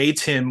and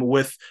mates him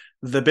with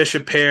the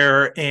bishop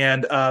pair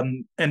and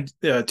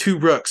two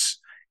rooks,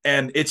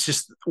 and it's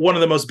just one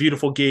of the most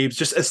beautiful games,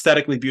 just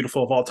aesthetically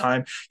beautiful of all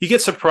time. You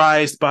get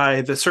surprised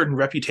by the certain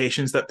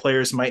reputations that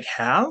players might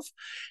have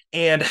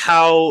and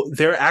how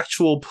their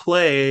actual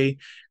play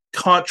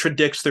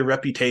contradicts their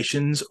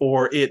reputations,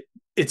 or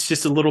it's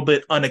just a little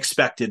bit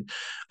unexpected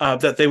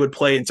that they would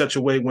play in such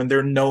a way when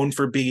they're known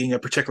for being a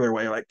particular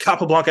way. Like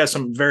Capablanca has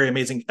some very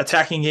amazing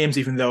attacking games,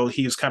 even though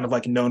he's kind of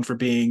like known for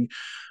being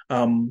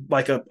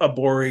like a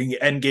boring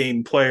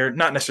endgame player,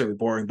 not necessarily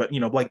boring, but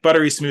like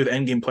buttery smooth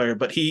endgame player.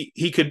 But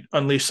he could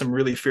unleash some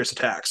really fierce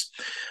attacks,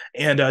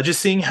 and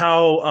just seeing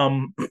how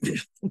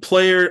a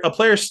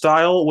player's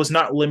style was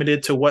not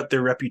limited to what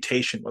their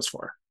reputation was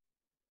for.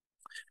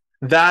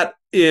 That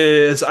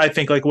is, I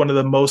think, like one of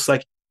the most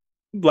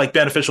like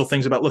beneficial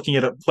things about looking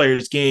at a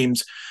player's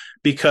games,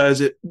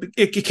 because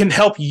it can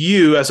help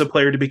you as a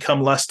player to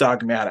become less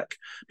dogmatic.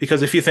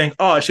 Because if you think,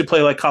 oh, I should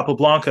play like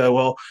Capablanca,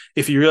 well,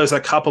 if you realize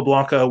that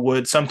Capablanca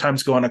would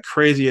sometimes go on a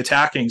crazy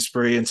attacking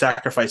spree and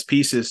sacrifice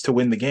pieces to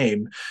win the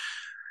game,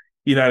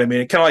 you know what I mean?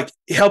 It kind of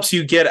like helps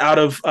you get out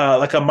of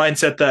like a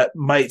mindset that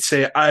might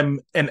say, I'm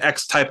an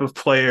X type of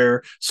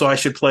player, so I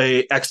should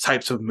play X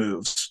types of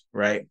moves,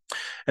 right?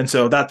 And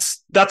so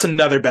that's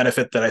another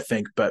benefit that I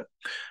think, but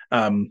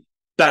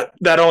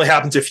that only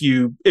happens if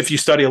you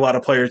study a lot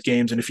of players'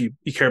 games and if you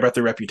care about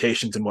their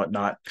reputations and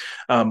whatnot.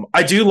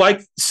 I do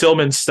like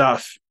Silman's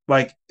stuff,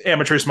 like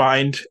Amateur's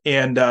Mind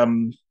and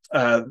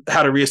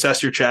how to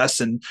reassess your chess,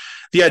 and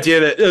the idea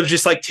that of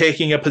just like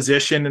taking a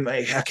position and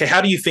like, okay, how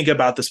do you think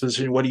about this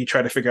position? What do you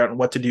try to figure out and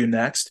what to do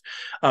next?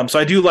 So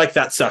I do like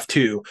that stuff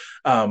too.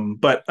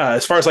 But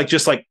as far as like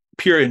just like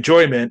pure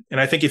enjoyment, and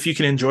I think if you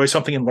can enjoy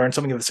something and learn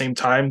something at the same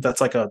time,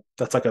 that's like a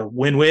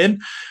win-win.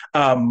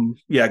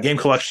 Yeah, game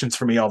collections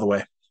for me all the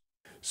way.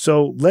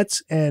 So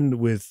let's end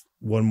with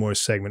one more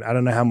segment. I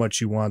don't know how much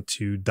you want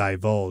to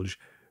divulge,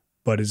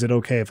 but is it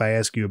okay if I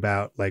ask you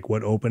about like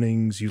what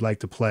openings you like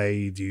to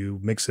play? Do you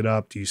mix it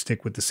up? Do you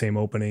stick with the same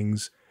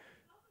openings?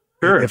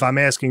 Sure. If I'm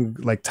asking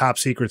like top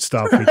secret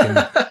stuff, we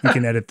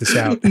can edit this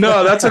out.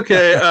 No, that's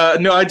okay.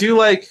 No, I do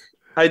like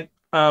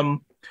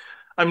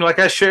I'm like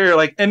I share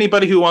like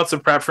anybody who wants to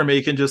prep for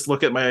me can just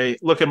look at my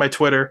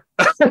Twitter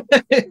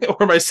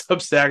or my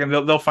Substack and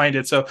they'll find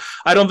it. So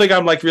I don't think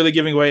I'm like really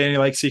giving away any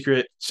like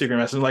secret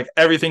message. Like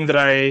everything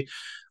that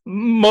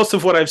most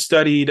of what I've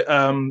studied,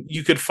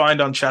 you could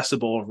find on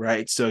Chessable,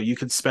 right? So you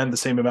could spend the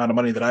same amount of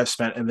money that I've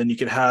spent, and then you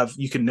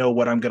can know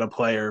what I'm going to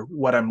play or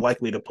what I'm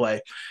likely to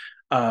play.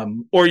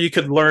 Or you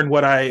could learn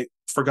what I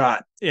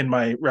forgot in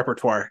my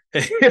repertoire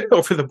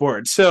over the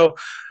board. So,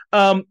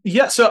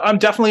 so I'm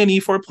definitely an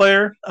E4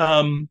 player.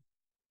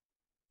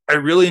 I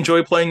really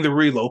enjoy playing the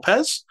Ruy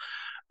Lopez.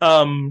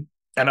 And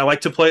I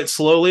like to play it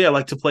slowly. I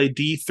like to play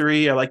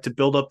D3. I like to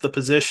build up the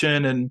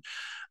position.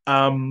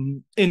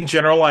 And in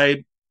general,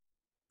 I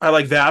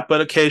like that,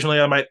 but occasionally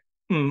I might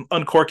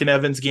uncork an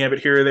Evans gambit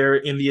here or there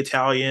in the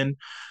Italian.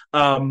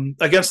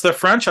 Against the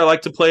French, I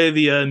like to play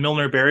the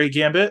Milner-Berry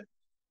gambit.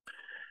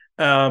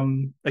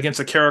 Against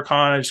the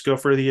Caro-Kann, I just go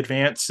for the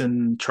advance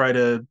and try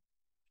to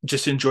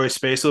just enjoy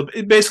space. So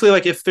basically,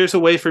 like if there's a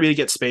way for me to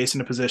get space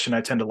in a position, I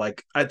tend to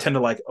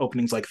like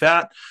openings like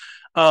that.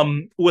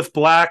 With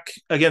black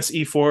against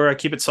E4, I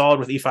keep it solid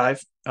with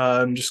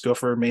E5. Just go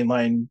for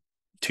mainline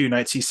 2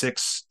 knight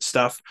C6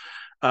 stuff.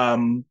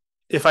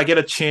 If I get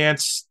a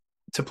chance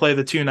to play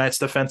the 2 knights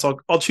defense,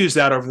 I'll choose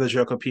that over the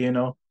Gioco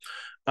Piano.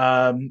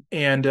 And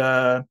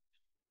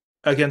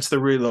against the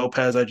Ruy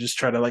Lopez, I just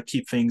try to like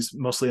keep things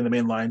mostly in the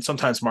main line.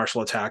 Sometimes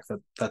martial attack,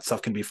 that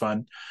stuff can be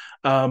fun.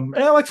 And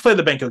I like to play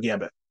the Benko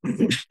Gambit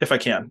if I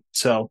can.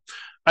 So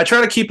I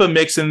try to keep a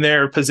mix in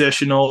there,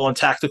 positional and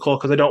tactical,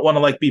 because I don't want to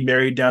like be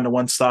married down to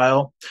one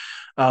style.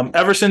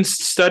 Ever since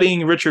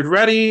studying Richard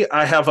Reddy,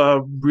 I have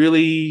a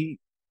really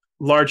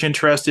large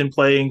interest in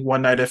playing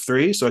one knight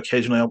F3. So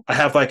occasionally I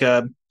have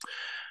an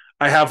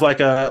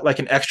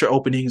extra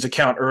openings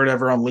account or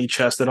whatever on Lee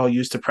Chess that I'll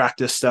use to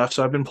practice stuff.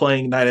 So I've been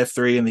playing knight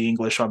F3 in the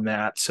English on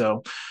that.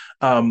 So,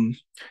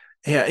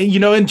 yeah,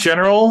 in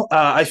general,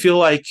 I feel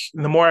like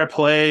the more I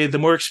play, the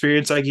more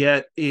experience I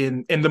get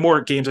and the more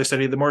games I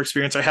study, the more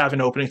experience I have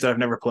in openings that I've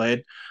never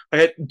played.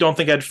 Like, I don't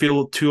think I'd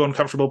feel too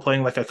uncomfortable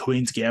playing like a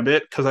Queen's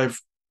Gambit, because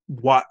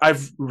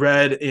I've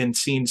read and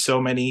seen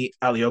so many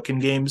Aliokin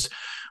games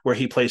where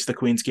he plays the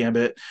Queen's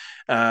Gambit.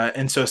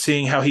 And so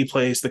seeing how he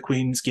plays the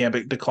Queen's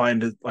Gambit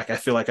declined, like, I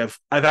feel like I've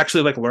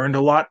actually like learned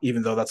a lot,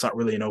 even though that's not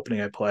really an opening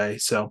I play.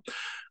 So,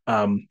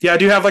 I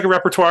do have like a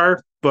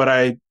repertoire,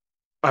 but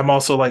I'm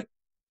also like,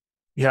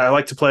 I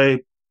like to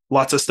play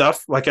lots of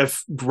stuff. Like I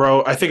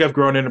think I've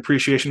grown in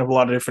appreciation of a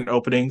lot of different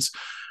openings.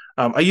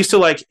 I used to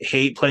like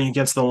hate playing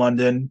against the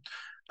London.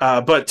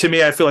 But to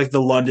me, I feel like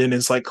the London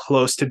is like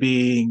close to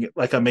being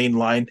like a main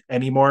line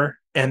anymore.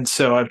 And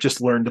so I've just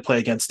learned to play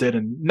against it.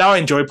 And now I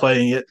enjoy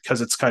playing it because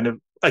it's kind of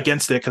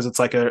against it, because it's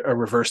like a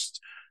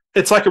reversed,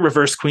 it's like a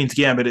reverse Queen's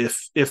Gambit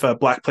if a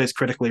black plays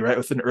critically, right,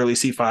 with an early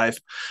C5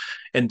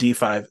 and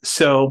D5.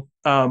 So,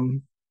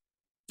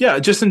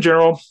 just in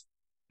general,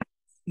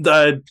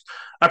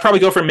 I probably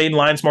go for main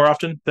lines more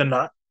often than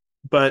not.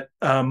 But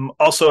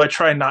also I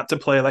try not to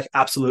play like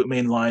absolute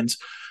main lines.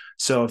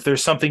 So if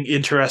there's something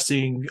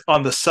interesting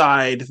on the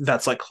side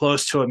that's like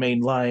close to a main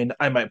line,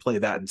 I might play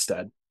that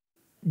instead.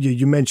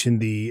 You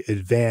mentioned the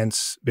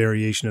advanced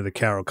variation of the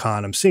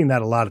Caro-Kann. I'm seeing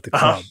that a lot at the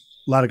club.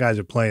 A lot of guys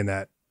are playing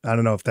that. I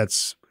don't know if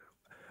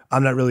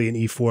I'm not really an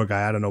E4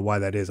 guy. I don't know why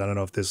that is. I don't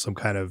know if there's some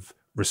kind of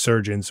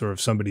resurgence or if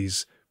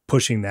somebody's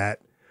pushing that.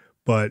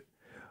 But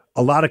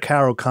a lot of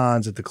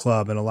Caro-Kanns at the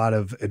club and a lot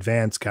of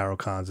advanced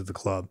Caro-Kanns at the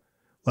club.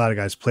 A lot of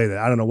guys play that.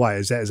 I don't know why.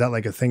 Is that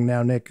like a thing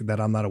now, Nick, that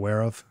I'm not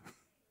aware of?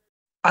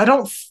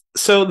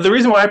 So the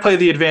reason why I play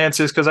the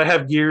advance is because I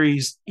have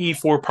Geary's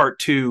E4 Part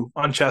 2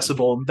 on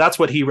Chessable. That's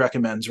what he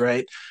recommends,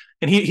 right?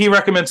 And he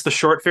recommends the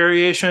short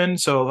variation.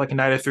 So like a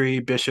knight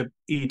F3, bishop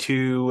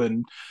E2,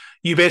 and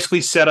you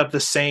basically set up the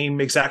same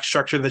exact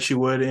structure that you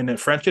would in a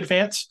French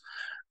advance.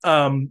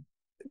 And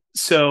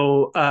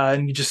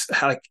you just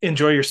like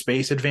enjoy your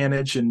space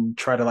advantage and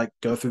try to like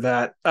go through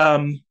that.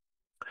 I'm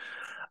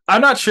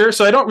not sure,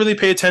 so I don't really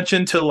pay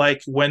attention to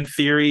like when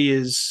theory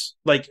is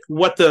like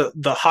what the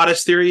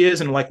hottest theory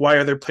is and like why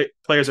other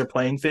players are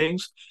playing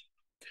things.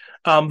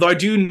 Though I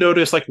do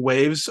notice like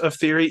waves of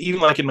theory, even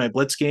like in my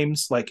blitz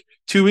games. Like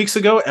 2 weeks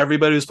ago,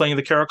 everybody was playing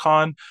the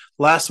Caracon.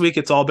 Last week,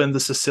 it's all been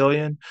the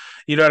Sicilian.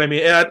 You know what I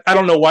mean? And I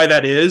don't know why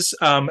that is.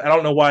 I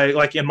don't know why,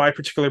 like in my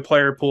particular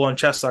player pool on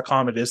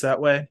chess.com, it is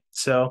that way.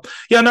 So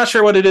yeah, I'm not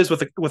sure what it is with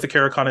the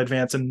Caracon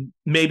Advance, and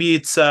maybe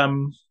it's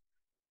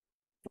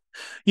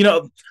you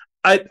know,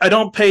 I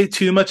don't pay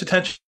too much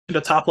attention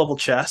to top level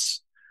chess.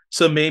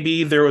 So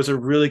maybe there was a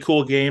really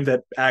cool game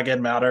that Ag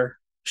and Matter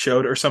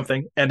showed or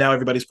something, and now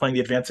everybody's playing the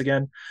advance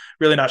again.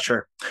 Really not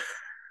sure.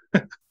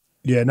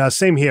 Yeah, no,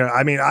 same here.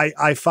 I mean,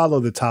 I follow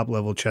the top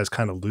level chess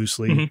kind of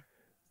loosely. Mm-hmm.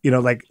 You know,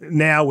 like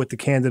now with the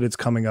candidates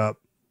coming up,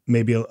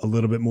 maybe a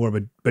little bit more,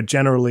 but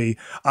generally,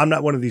 I'm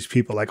not one of these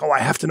people like, oh, I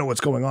have to know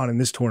what's going on in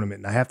this tournament,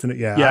 and I have to know.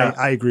 Yeah.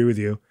 I agree with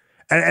you.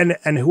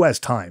 And who has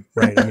time,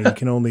 right? I mean, you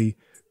can only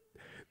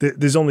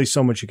there's only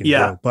so much you can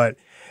do. But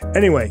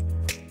anyway,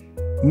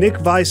 Nick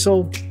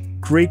Weissel,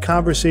 great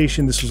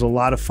conversation. This was a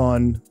lot of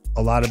fun.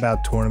 A lot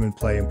about tournament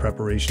play and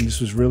preparation. This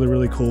was really,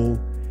 really cool.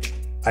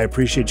 I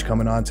appreciate you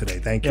coming on today.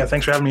 Thank you. Yeah,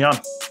 thanks for having me on.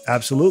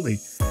 Absolutely.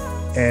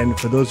 And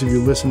for those of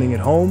you listening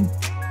at home,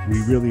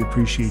 we really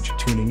appreciate you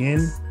tuning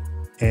in,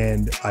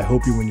 and I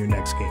hope you win your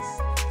next game.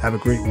 Have a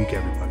great week,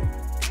 everybody.